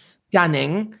looks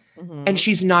stunning, and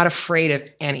she's not afraid of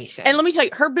anything. And let me tell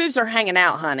you, her boobs are hanging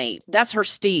out, honey. That's her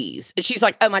steez. And she's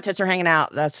like, oh, my tits are hanging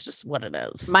out. That's just what it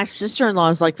is. My sister-in-law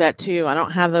is like that too. I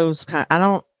don't have those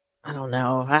I don't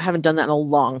know. I haven't done that in a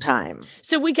long time.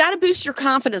 So we got to boost your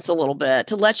confidence a little bit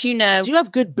to let you know. You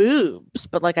have good boobs,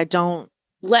 but like I don't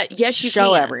you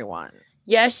show everyone.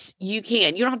 Yes, you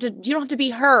can. You don't have to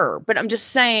be her, but I'm just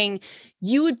saying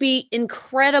you would be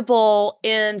incredible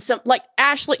in some, like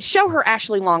Ashley. Show her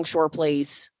Ashley Longshore,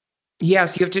 please.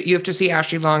 Yes, you have to see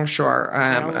Ashley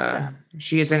Longshore.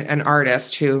 She is an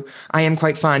artist who I am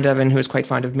quite fond of, and who is quite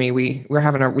fond of me. We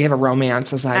have a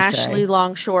romance, as I say. Ashley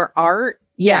Longshore art.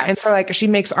 Yeah, yes. And she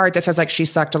makes art that says like she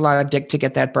sucked a lot of dick to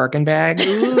get that Birkin bag.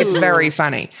 Ooh. It's very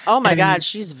funny. Oh my God,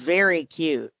 she's very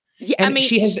cute. Yeah, and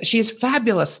she has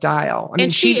fabulous style. I mean,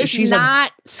 she's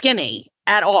not skinny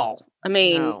at all. I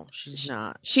mean, no, she's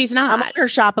not. She's not. I'm on her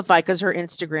Shopify because her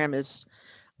Instagram is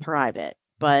private,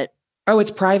 but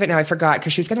it's private now. I forgot,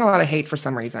 because she was getting a lot of hate for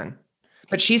some reason.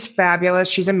 But she's fabulous.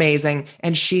 She's amazing,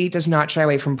 and she does not shy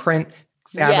away from print,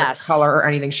 fabric, color, or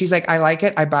anything. She's like, I like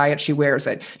it, I buy it, she wears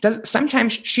it.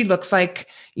 Sometimes she looks like,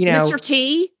 Mr.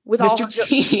 T with Mr. all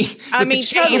T. I mean,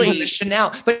 totally. And the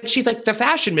Chanel, but she's like the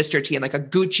fashion Mr. T in like a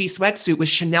Gucci sweatsuit with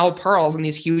Chanel pearls and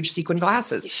these huge sequin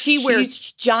glasses. She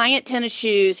wears giant tennis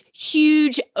shoes,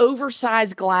 huge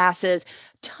oversized glasses,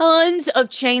 tons of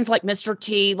chains like Mr.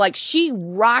 T. Like she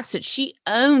rocks it. She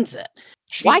owns it.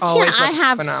 Why can't I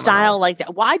have style like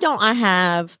that? Why don't I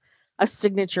have a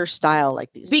signature style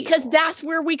like these? Because people? That's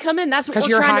where we come in. That's what we're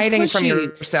you're trying hiding to push from you.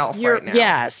 yourself right now.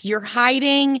 Yes, you're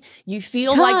hiding. You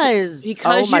feel because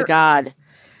oh my God.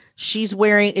 She's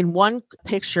wearing, in one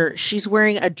picture, she's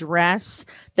wearing a dress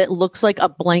that looks like a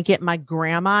blanket my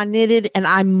grandma knitted, and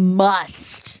I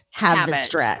must have this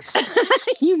dress.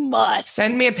 You must.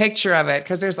 Send me a picture of it,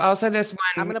 because there's also this one.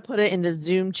 I'm going to put it in the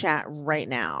Zoom chat right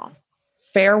now.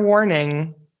 Fair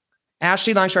warning,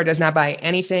 Ashley Longshore does not buy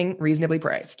anything reasonably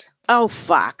priced. Oh,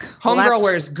 fuck. Homegirl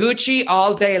wears Gucci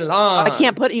all day long. I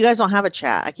can't put, you guys don't have a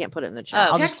chat. I can't put it in the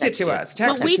chat. I'll text it to us.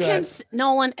 Text it to us.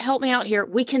 Nolan, help me out here.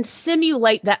 We can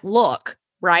simulate that look,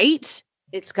 right?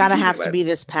 It's got to have to be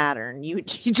this pattern. You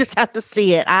just have to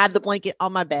see it. I have the blanket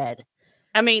on my bed.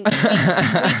 I mean, we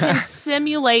can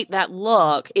simulate that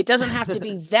look. It doesn't have to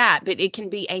be that, but it can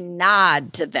be a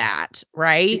nod to that,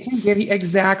 right? It can give you,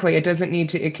 exactly. It doesn't need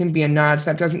to, it can be a nod.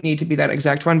 That doesn't need to be that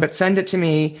exact one, but send it to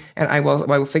me and I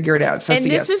will figure it out. So, and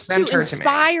this is to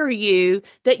inspire you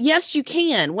that yes, you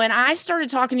can. When I started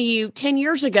talking to you 10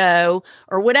 years ago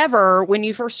or whatever, when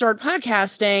you first started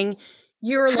podcasting,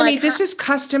 you're like, this is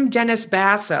custom Dennis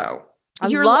Basso. I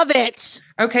love it.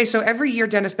 Okay, so every year,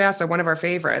 Dennis Basso, one of our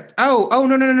favorite. Oh,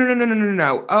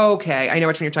 no. Okay, I know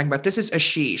which one you're talking about. This is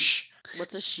Ashish.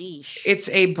 What's Ashish? It's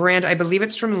a brand, I believe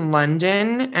it's from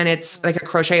London, and it's like a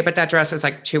crochet, but that dress is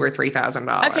like $2,000 or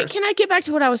 $3,000. Okay, can I get back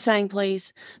to what I was saying,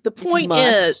 please? The point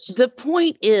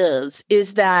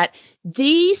is that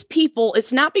these people,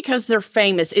 it's not because they're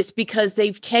famous, it's because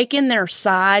they've taken their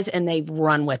size and they've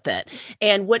run with it.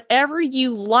 And whatever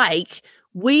you like,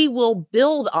 we will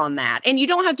build on that. And you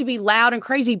don't have to be loud and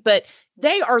crazy, but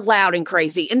They are loud and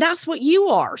crazy, and that's what you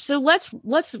are. So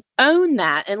let's own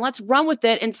that and let's run with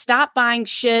it and stop buying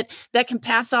shit that can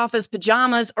pass off as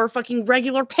pajamas or fucking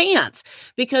regular pants.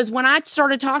 Because when I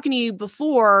started talking to you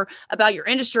before about your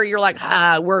industry, you're like,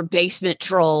 we're basement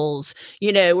trolls,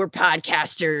 we're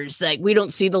podcasters, like we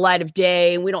don't see the light of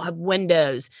day and we don't have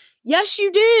windows. Yes,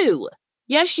 you do.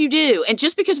 Yes, you do. And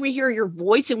just because we hear your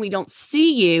voice and we don't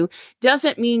see you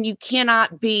doesn't mean you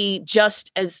cannot be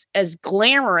just as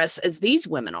glamorous as these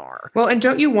women are. Well, and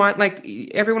don't you want, like,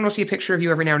 everyone will see a picture of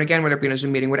you every now and again, whether it be in a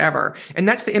Zoom meeting, whatever. And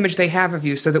that's the image they have of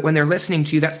you, so that when they're listening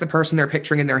to you, that's the person they're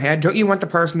picturing in their head. Don't you want the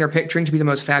person they're picturing to be the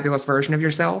most fabulous version of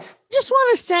yourself? Just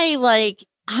want to say, like,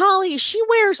 Holly, she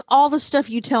wears all the stuff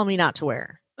you tell me not to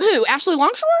wear. Who? Ashley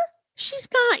Longshore? She's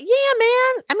got, yeah,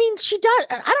 man. I mean, she does.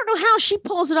 I don't know how she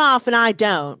pulls it off and I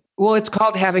don't. Well, it's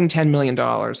called having $10 million.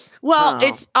 Well,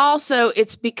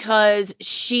 it's because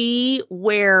she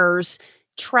wears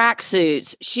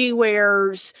tracksuits. She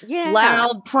wears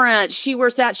loud print. She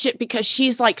wears that shit because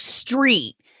she's like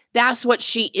street. That's what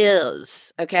she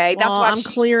is. Okay. That's why I'm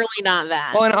clearly not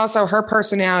that. Well, and also her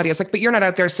personality is like, but you're not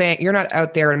out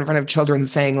there in front of children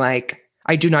saying like,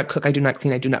 I do not cook, I do not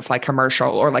clean, I do not fly commercial,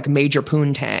 or like major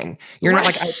poontang. You're not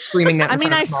like out screaming that in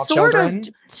front of small children.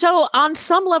 So on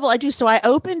some level I do. So I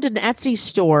opened an Etsy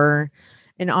store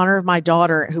in honor of my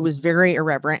daughter who was very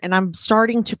irreverent. And I'm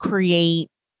starting to create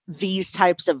these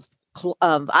types of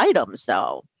items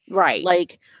though. Right.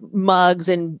 Like mugs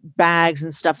and bags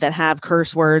and stuff that have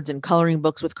curse words and coloring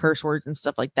books with curse words and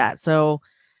stuff like that. So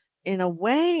in a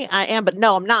way I am, but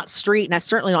no, I'm not street and I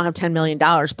certainly don't have $10 million,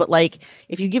 but like,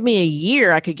 if you give me a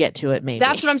year, I could get to it. Maybe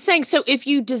that's what I'm saying. So if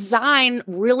you design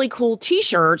really cool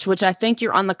t-shirts, which I think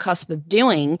you're on the cusp of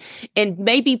doing, and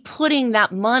maybe putting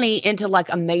that money into like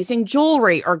amazing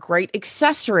jewelry or great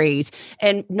accessories.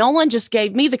 And Nolan just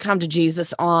gave me the come to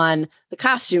Jesus on the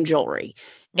costume jewelry.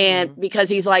 And because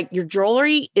he's like, your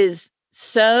jewelry is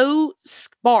so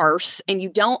sparse and you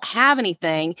don't have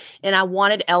anything, and I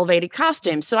wanted elevated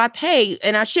costumes. So I pay,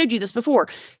 and I showed you this before,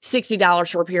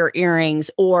 $60 for a pair of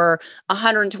earrings or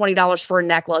 $120 for a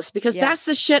necklace, because that's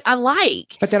the shit I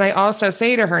like. But then I also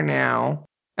say to her now,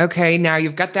 okay, now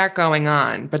you've got that going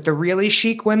on, but the really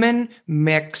chic women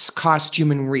mix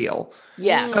costume and real.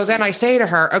 Yes. So then I say to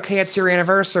her, okay, it's your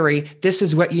anniversary. This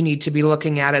is what you need to be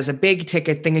looking at as a big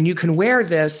ticket thing. And you can wear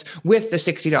this with the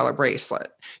 $60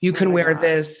 bracelet. You can wear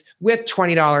this with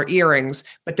 $20 earrings,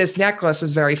 but this necklace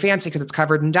is very fancy because it's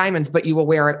covered in diamonds, but you will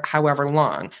wear it however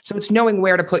long. So it's knowing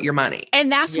where to put your money.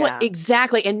 And that's what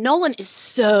exactly. And Nolan is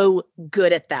so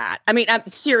good at that. I mean,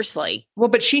 seriously. Well,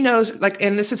 but she knows, like,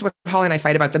 and this is what Holly and I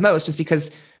fight about the most, is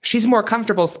because she's more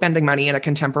comfortable spending money at a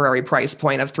contemporary price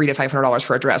point of $300 to $500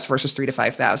 for a dress versus $3,000 to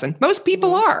 $5,000. Most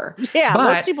people are. Yeah,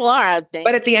 most people are, I think.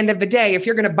 But at the end of the day, if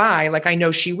you're going to buy, like I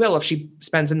know she will, if she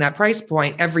spends in that price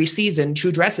point every season,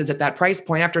 2 dresses at that price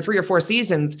point, after 3 or 4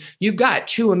 seasons, you've got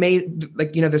 2 amazing,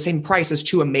 like, the same price as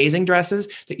 2 amazing dresses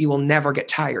that you will never get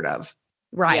tired of.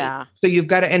 Right. Yeah. So you've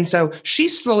got to, and so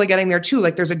she's slowly getting there too.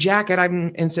 Like there's a jacket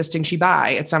I'm insisting she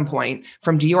buy at some point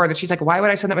from Dior that she's like, why would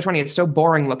I spend that much money? It's so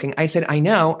boring looking. I said, I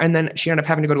know. And then she ended up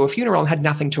having to go to a funeral and had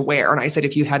nothing to wear. And I said,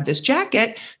 if you had this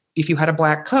jacket, if you had a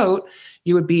black coat,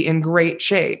 you would be in great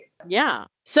shape. Yeah.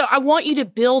 So I want you to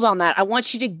build on that. I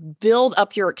want you to build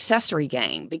up your accessory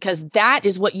game, because that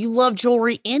is what you love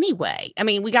jewelry anyway. I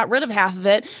mean, we got rid of half of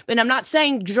it, but I'm not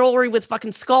saying jewelry with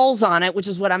fucking skulls on it, which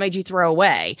is what I made you throw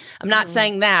away. I'm not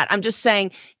saying that. I'm just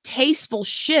saying tasteful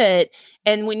shit.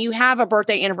 And when you have a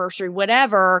birthday, anniversary,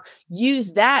 whatever,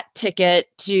 use that ticket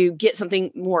to get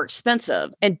something more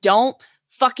expensive, and don't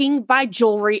fucking buy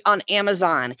jewelry on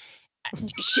Amazon.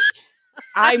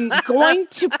 I'm going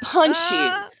to punch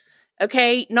you.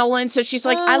 Okay, Nolan. So she's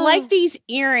like, I like these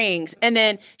earrings. And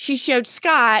then she showed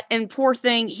Scott, and poor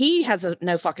thing, he has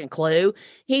no fucking clue.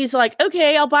 He's like,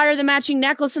 okay, I'll buy her the matching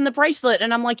necklace and the bracelet.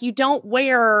 And I'm like, you don't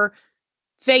wear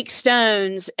fake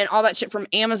stones and all that shit from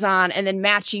Amazon and then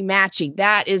matchy.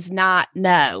 That is not,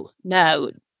 no.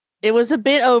 It was a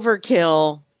bit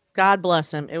overkill. God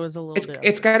bless him. It was a little bit.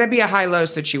 It's got to be a high-low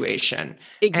situation.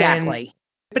 Exactly.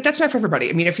 But that's not for everybody.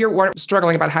 I mean, if you're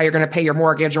struggling about how you're going to pay your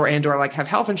mortgage or like have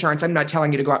health insurance, I'm not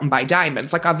telling you to go out and buy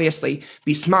diamonds. Like, obviously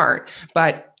be smart.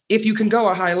 But if you can go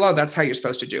a high low, that's how you're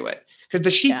supposed to do it. Because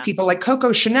the chic people like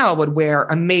Coco Chanel would wear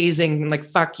amazing, like,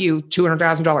 fuck you,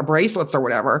 $200,000 bracelets or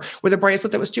whatever, with a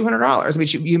bracelet that was $200. I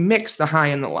mean, you mix the high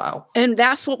and the low. And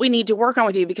that's what we need to work on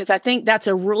with you, because I think that's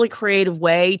a really creative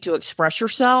way to express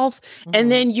yourself. And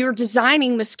then you're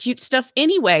designing this cute stuff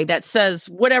anyway that says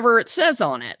whatever it says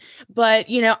on it. But,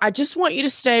 I just want you to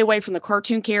stay away from the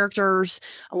cartoon characters.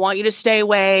 I want you to stay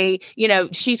away.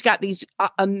 She's got these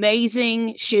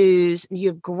amazing shoes. You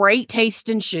have great taste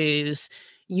in shoes.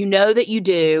 You know that you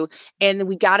do. And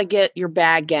we got to get your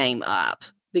bag game up,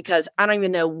 because I don't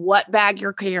even know what bag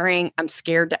you're carrying. I'm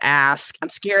scared to ask. I'm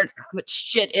scared how much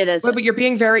shit it is. Well, but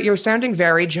you're sounding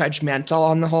very judgmental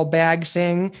on the whole bag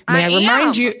thing. May I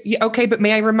remind you? Okay, but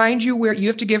may I remind you where you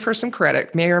have to give her some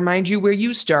credit? May I remind you where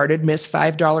you started, Miss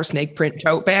 $5 snake print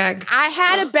tote bag? I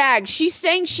had a bag. She's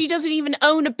saying she doesn't even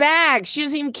own a bag. She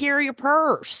doesn't even carry a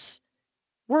purse.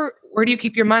 Where do you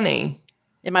keep your money?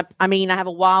 I have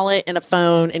a wallet and a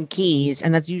phone and keys,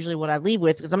 and that's usually what I leave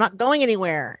with because I'm not going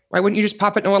anywhere. Why wouldn't you just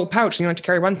pop it in a little pouch? So you don't have to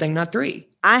carry one thing, not three.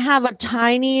 I have a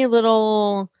tiny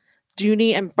little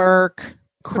Dooney and Burke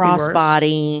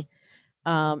crossbody.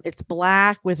 It's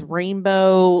black with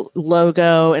rainbow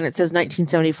logo, and it says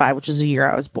 1975, which is the year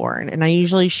I was born. And I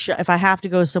usually, if I have to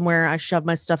go somewhere, I shove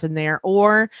my stuff in there.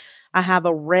 Or I have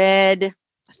a red,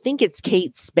 I think it's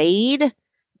Kate Spade,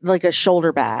 like a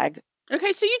shoulder bag.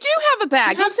 Okay, so you do have a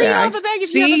bag. You say you have a bag.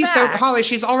 See, so Holly,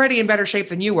 she's already in better shape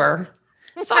than you were.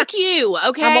 Fuck you.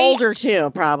 Okay, I'm older too,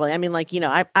 probably.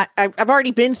 I've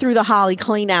already been through the Holly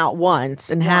clean out once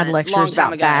and had lectures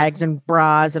about bags and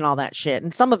bras and all that shit,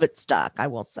 and some of it stuck, I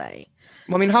will say.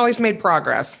 Well, Holly's made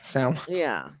progress, so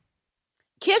yeah.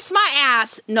 Kiss my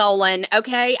ass, Nolan.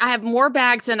 Okay, I have more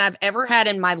bags than I've ever had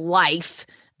in my life.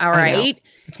 All right.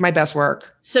 It's my best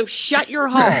work. So shut your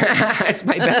hole. It's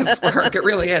my best work. It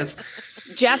really is.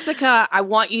 Jessica, I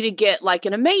want you to get like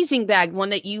an amazing bag,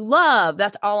 one that you love.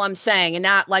 That's all I'm saying. And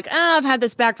not like, I've had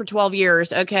this bag for 12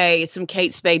 years. Okay. It's some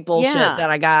Kate Spade bullshit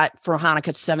that I got for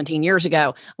Hanukkah 17 years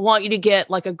ago. I want you to get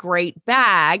like a great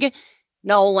bag,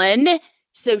 Nolan,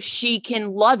 so she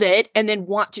can love it and then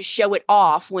want to show it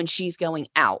off when she's going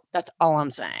out. That's all I'm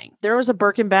saying. There was a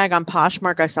Birkin bag on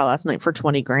Poshmark I saw last night for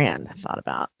 $20,000. I thought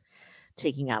about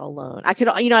taking out a loan.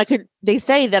 They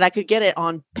say that I could get it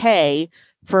on pay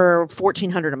for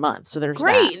 $1,400 a month. So there's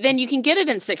great. that. Then you can get it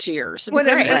in 6 years. Well,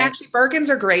 and actually Birkins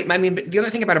are great. But the other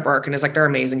thing about a Birkin is like, they're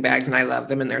amazing bags and I love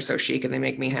them and they're so chic and they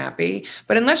make me happy.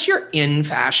 But unless you're in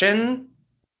fashion,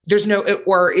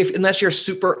 unless you're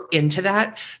super into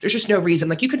that, there's just no reason.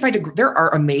 Like you can there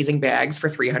are amazing bags for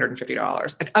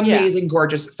 $350, like amazing,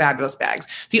 gorgeous, fabulous bags.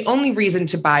 The only reason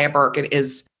to buy a Birkin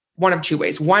is one of two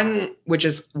ways. One, which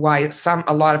is why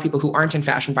a lot of people who aren't in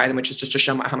fashion buy them, which is just to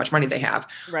show how much money they have.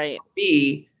 Right.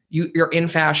 B, you're in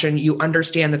fashion. You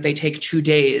understand that they take 2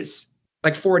 days,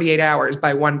 like 48 hours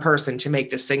by one person to make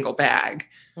this single bag.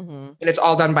 Mm-hmm. And it's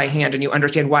all done by hand, and you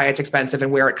understand why it's expensive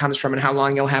and where it comes from and how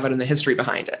long you'll have it and the history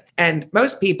behind it. And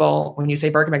most people, when you say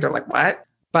Birkin bag, they're like, what?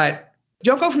 But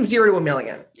don't go from 0 to 1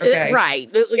 million. Okay. Right.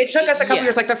 It took us a couple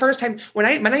years. Like the first time when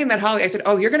I met Holly, I said,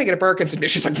 oh, you're going to get a Birkin. And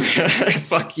she's like,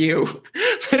 fuck you.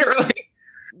 Literally.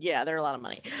 Yeah, they're a lot of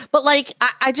money. But like,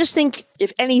 I just think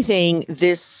if anything,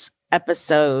 this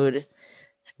episode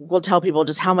will tell people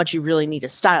just how much you really need a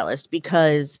stylist,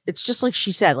 because it's just like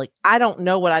she said, like, I don't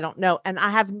know what I don't know. And I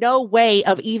have no way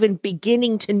of even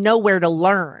beginning to know where to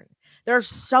learn. There's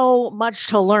so much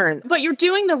to learn. But you're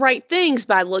doing the right things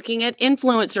by looking at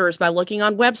influencers, by looking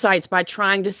on websites, by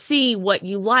trying to see what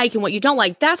you like and what you don't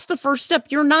like. That's the first step.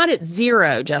 You're not at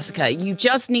zero, Jessica. You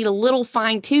just need a little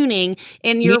fine tuning.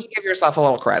 And you need to give yourself a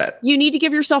little credit. You need to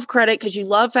give yourself credit because you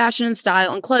love fashion and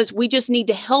style and clothes. We just need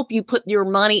to help you put your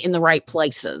money in the right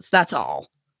places. That's all.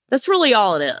 That's really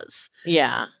all it is.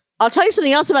 Yeah. I'll tell you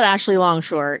something else about Ashley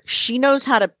Longshore. She knows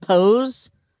how to pose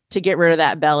to get rid of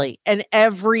that belly. And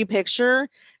every picture,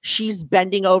 she's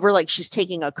bending over like she's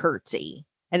taking a curtsy.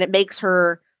 And it makes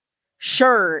her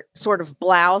shirt sort of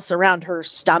blouse around her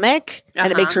stomach. And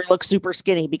it makes her look super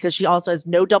skinny because she also has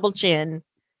no double chin.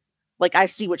 Like, I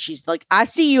see what she's like. I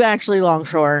see you, Ashley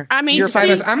Longshore. I mean, you're fine.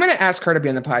 I'm going to ask her to be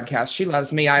on the podcast. She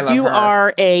loves me. I love her. You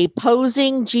are a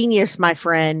posing genius, my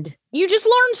friend. You just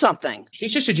learned something.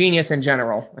 She's just a genius in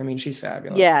general. I mean, she's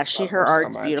fabulous. Yeah, her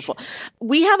art's beautiful.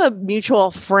 We have a mutual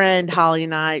friend, Holly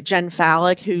and I, Jen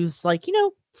Fallick, who's like,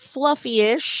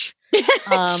 fluffy-ish.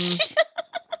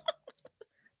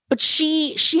 But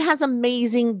she has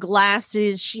amazing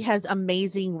glasses. She has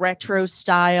amazing retro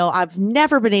style. I've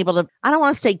never been able to, I don't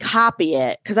want to say copy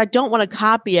it because I don't want to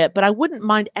copy it, but I wouldn't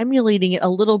mind emulating it a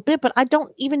little bit. But I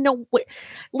don't even know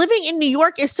living in New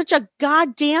York is such a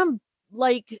goddamn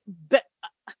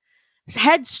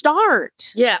head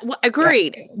start. Yeah, well,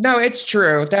 agreed. Yeah. No, it's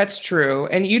true. That's true.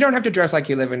 And you don't have to dress like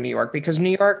you live in New York because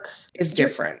New York is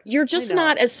different. You're just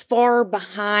not as far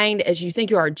behind as you think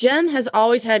you are. Jen has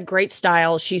always had great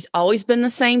style. She's always been the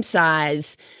same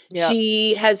size. Yep.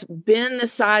 She has been the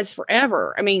size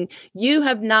forever. I mean, you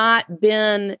have not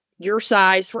been your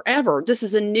size forever. This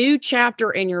is a new chapter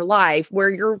in your life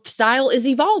where your style is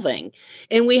evolving,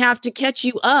 and we have to catch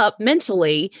you up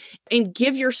mentally and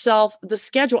give yourself the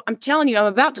schedule. I'm telling you, I'm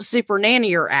about to super nanny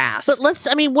your ass. But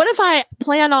what if I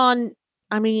plan on,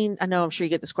 I know I'm sure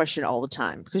you get this question all the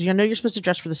time because you know you're supposed to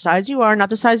dress for the size you are, not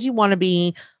the size you want to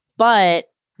be, but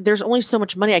there's only so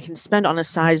much money I can spend on a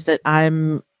size that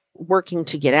I'm working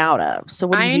to get out of. So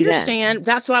what do you do understand. Then?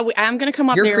 That's why I'm going to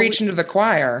come up You're there. You're preaching to the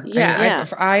choir. Yeah.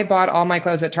 I bought all my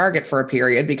clothes at Target for a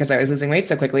period because I was losing weight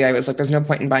so quickly. I was like, there's no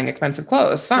point in buying expensive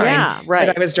clothes. Fine. Yeah, right.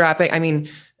 But I was dropping.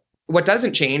 What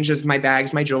doesn't change is my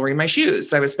bags, my jewelry, my shoes.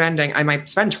 So I might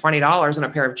spend $20 on a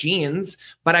pair of jeans,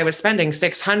 but I was spending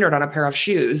 $600 on a pair of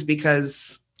shoes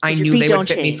because I knew they would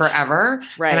fit me forever.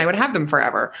 Right. And I would have them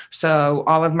forever. So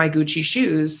all of my Gucci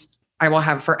shoes, I will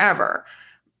have forever.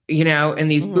 And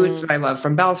these boots that I love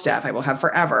from Belstaff, I will have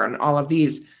forever, and all of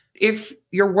these. If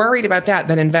you're worried about that,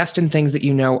 then invest in things that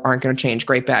you know aren't going to change.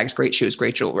 Great bags, great shoes,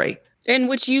 great jewelry. In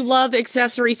which you love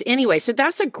accessories anyway. So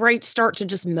that's a great start to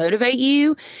just motivate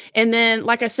you. And then,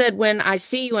 like I said, when I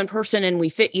see you in person and we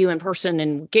fit you in person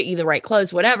and get you the right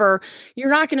clothes, whatever, you're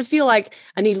not going to feel like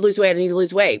I need to lose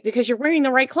weight because you're wearing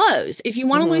the right clothes. If you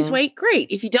want to lose weight, great.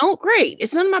 If you don't, great.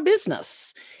 It's none of my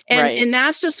business. And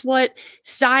that's just what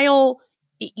style,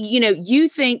 you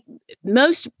think,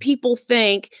 most people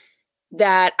think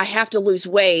that I have to lose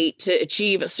weight to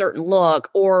achieve a certain look,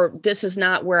 or this is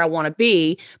not where I want to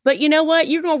be. But you know what?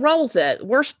 You're going to roll with it.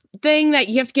 Worst thing that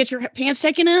you have to get your pants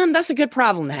taken in, that's a good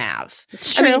problem to have.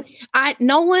 It's true.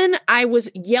 Nolan, I was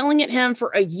yelling at him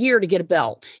for a year to get a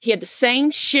belt. He had the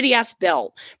same shitty ass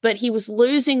belt, but he was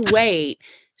losing weight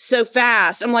so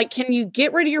fast. I'm like, can you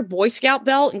get rid of your Boy Scout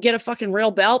belt and get a fucking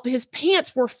real belt? His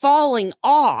pants were falling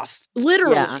off,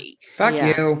 literally. Yeah.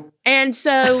 Fuck you. And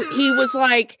so he was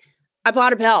like, I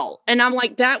bought a belt. And I'm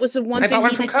like, that was the one thing. I bought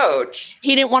one from Coach.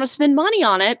 He didn't want to spend money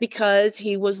on it because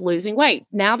he was losing weight.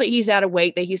 Now that he's at a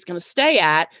weight that he's going to stay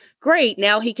at, great.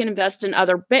 Now he can invest in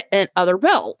other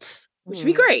belts, which would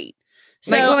be great.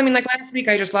 So, like last week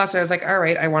I just lost it. I was like, all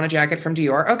right, I want a jacket from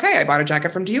Dior. Okay, I bought a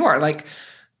jacket from Dior.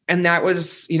 And that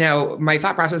was, my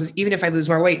thought process is even if I lose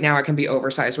more weight, now it can be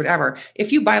oversized, whatever.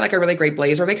 If you buy a really great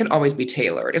blazer, they can always be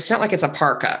tailored. It's not like it's a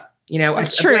parka. A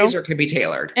blazer can be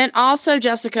tailored. And also,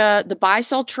 Jessica, the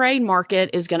buy-sell trade market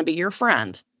is going to be your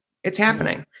friend. It's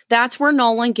happening. That's where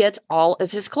Nolan gets all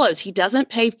of his clothes. He doesn't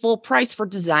pay full price for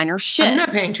designer shit. I'm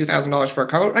not paying $2,000 for a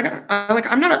coat.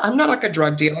 I'm not like a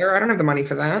drug dealer. I don't have the money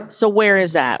for that. So where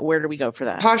is that? Where do we go for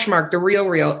that? Poshmark, The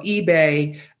Real,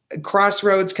 eBay,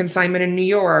 Crossroads Consignment in New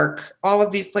York, all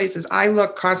of these places. I'm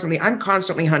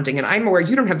constantly hunting, and I'm aware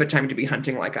you don't have the time to be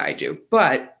hunting like I do,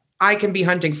 but I can be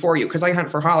hunting for you because I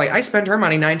hunt for Holly. I spend her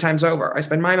money 9 times over. I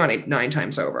spend my money 9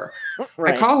 times over.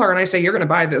 Right. I call her and I say, you're going to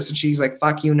buy this. And she's like,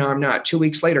 fuck you. No, I'm not. 2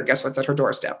 weeks later, guess what's at her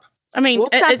doorstep? I mean,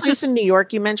 it's just in New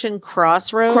York. You mentioned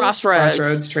Crossroads.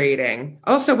 Crossroads Trading.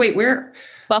 Also, wait, where?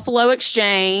 Buffalo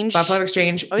Exchange.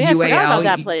 Oh yeah, UAL, I forgot about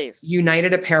that place.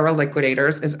 United Apparel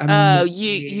Liquidators is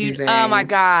amazing. Oh my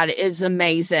God, is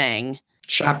amazing.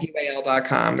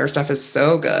 ShopUAL.com. Their stuff is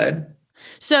so good.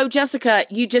 So Jessica,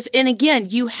 and again,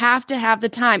 you have to have the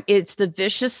time. It's the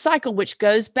vicious cycle, which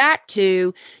goes back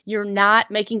to you're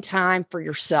not making time for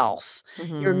yourself.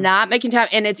 Mm-hmm. You're not making time.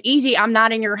 And it's easy. I'm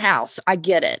not in your house. I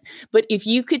get it. But if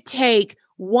you could take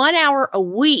 1 hour a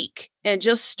week and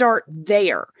just start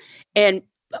there and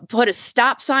put a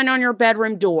stop sign on your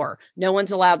bedroom door. No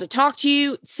one's allowed to talk to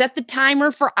you. Set the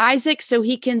timer for Isaac so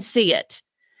he can see it.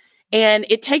 And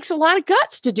it takes a lot of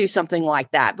guts to do something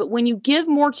like that. But when you give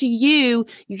more to you,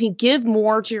 you can give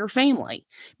more to your family,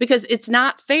 because it's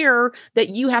not fair that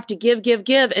you have to give,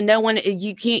 and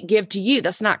you can't give to you.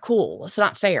 That's not cool. It's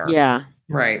not fair. Yeah.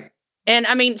 Right. And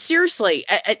I mean, seriously,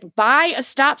 buy a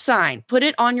stop sign, put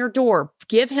it on your door,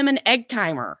 give him an egg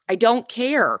timer. I don't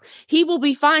care. He will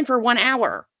be fine for 1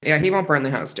 hour. Yeah, he won't burn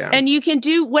the house down. And you can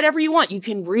do whatever you want. You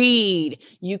can read,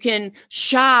 you can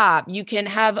shop, you can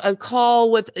have a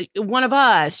call with one of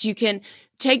us. You can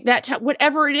take that time,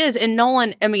 whatever it is. And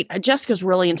Nolan, I mean, Jessica's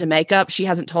really into makeup. She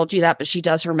hasn't told you that, but she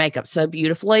does her makeup so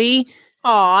beautifully.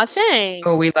 Aw, thanks.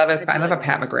 Oh, we love it. I love a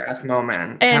Pat McGrath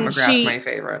moment. And Pat McGrath's my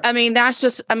favorite. I mean, that's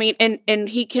just, I mean, and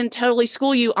he can totally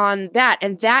school you on that.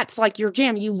 And that's like your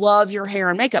jam. You love your hair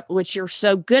and makeup, which you're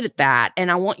so good at that.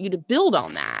 And I want you to build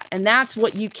on that. And that's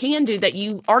what you can do that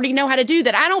you already know how to do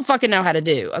that I don't fucking know how to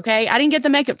do. Okay. I didn't get the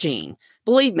makeup gene.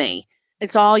 Believe me.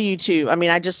 It's all YouTube. I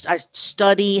mean, I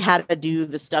study how to do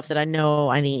the stuff that I know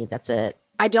I need. That's it.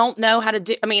 I don't know how to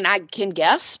do, I mean, I can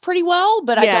guess pretty well,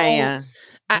 but I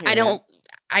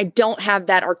don't have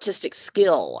that artistic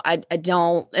skill. I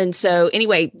don't. And so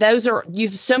anyway, you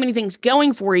have so many things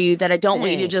going for you that I don't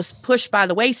want you to just push by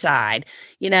the wayside.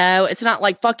 You know, it's not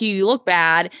like, fuck you, you look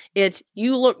bad. It's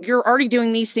you're already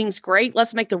doing these things great.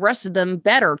 Let's make the rest of them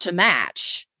better to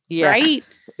match. Yeah. Right?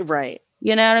 Right.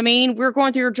 You know what I mean? We're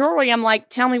going through your jewelry. I'm like,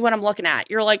 tell me what I'm looking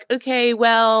at. You're like, okay,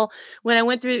 well, when I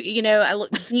went through, I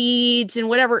looked beads and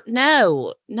whatever.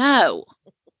 No,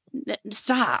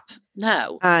 stop.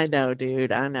 No. I know,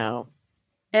 dude. I know.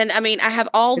 And I mean, I have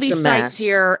all these sites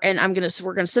here, and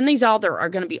we're going to send these all. There are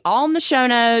going to be all in the show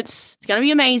notes. It's going to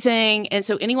be amazing. And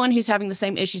so anyone who's having the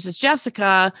same issues as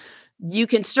Jessica, you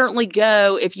can certainly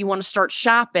go if you want to start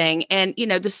shopping. And,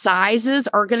 the sizes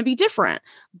are going to be different,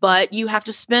 but you have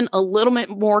to spend a little bit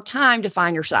more time to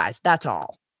find your size. That's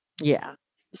all. Yeah.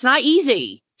 It's not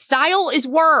easy. Style is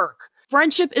work.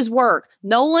 Friendship is work.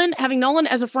 Having Nolan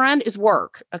as a friend is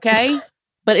work. Okay.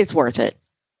 But it's worth it.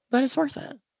 But it's worth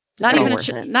it. Not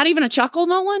even a chuckle,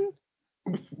 Nolan?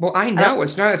 Well, I know.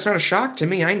 It's not a shock to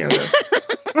me. I know this.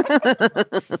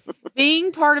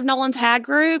 Being part of Nolan's HAG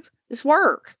group is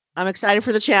work. I'm excited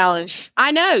for the challenge.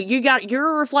 I know.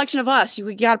 You're a reflection of us.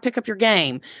 You got to pick up your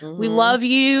game. Mm-hmm. We love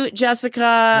you,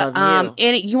 Jessica. Love you.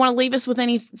 And you want to leave us with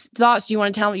any thoughts? Do you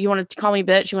want to tell me, you want to call me a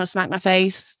bitch? You want to smack my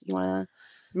face? You want to...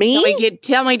 Me?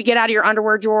 Tell me to get out of your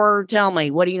underwear drawer. Tell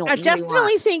me, what do you know? I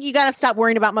definitely think you got to stop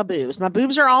worrying about my boobs. My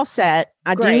boobs are all set.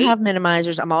 I do have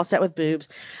minimizers. I'm all set with boobs.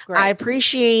 Great. I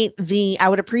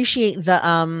would appreciate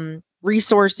the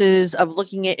resources of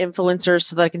looking at influencers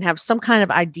so that I can have some kind of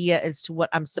idea as to what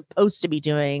I'm supposed to be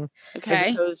doing. Okay.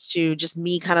 As opposed to just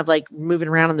me kind of like moving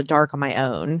around in the dark on my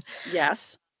own.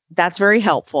 Yes. That's very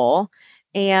helpful.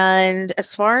 And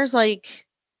as far as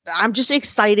I'm just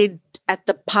excited at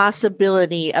the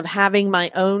possibility of having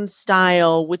my own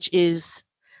style, which is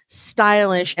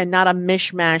stylish and not a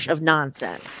mishmash of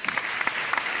nonsense.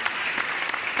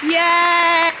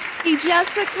 Yay,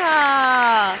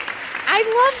 Jessica. I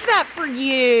love that for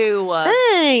you.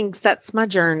 Thanks. That's my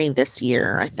journey this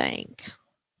year, I think.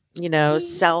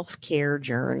 Self-care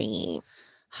journey.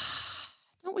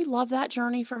 Don't we love that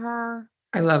journey for her?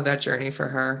 I love that journey for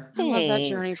her. I love that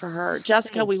journey for her.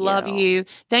 Jessica, we love you.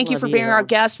 Thank you for being our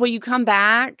guest. Will you come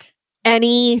back?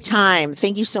 Anytime.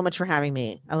 Thank you so much for having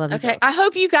me. I love you. Okay. I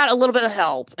hope you got a little bit of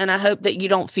help, and I hope that you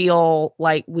don't feel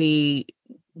like we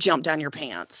jumped down your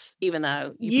pants, even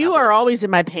though you are always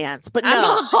in my pants, but no.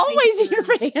 I'm always in your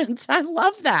pants. I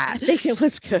love that. I think it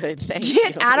was good. Thank you.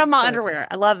 Get out of my underwear.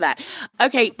 I love that.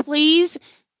 Okay. Please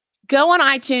go on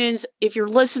iTunes. If you're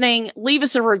listening, leave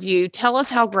us a review. Tell us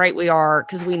how great we are,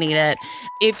 because we need it.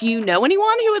 If you know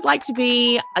anyone who would like to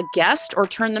be a guest or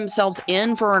turn themselves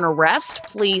in for an arrest,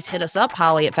 please hit us up.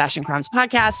 Holly at Fashion Crimes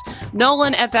Podcast,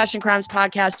 Nolan at Fashion Crimes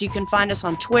Podcast. You can find us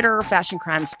on Twitter, Fashion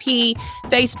Crimes P,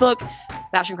 Facebook,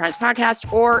 Fashion Crimes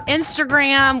Podcast, or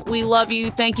Instagram. We love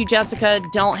you. Thank you, Jessica.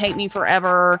 Don't hate me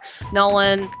forever.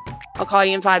 Nolan, I'll call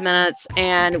you in 5 minutes,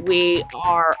 and we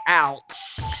are out.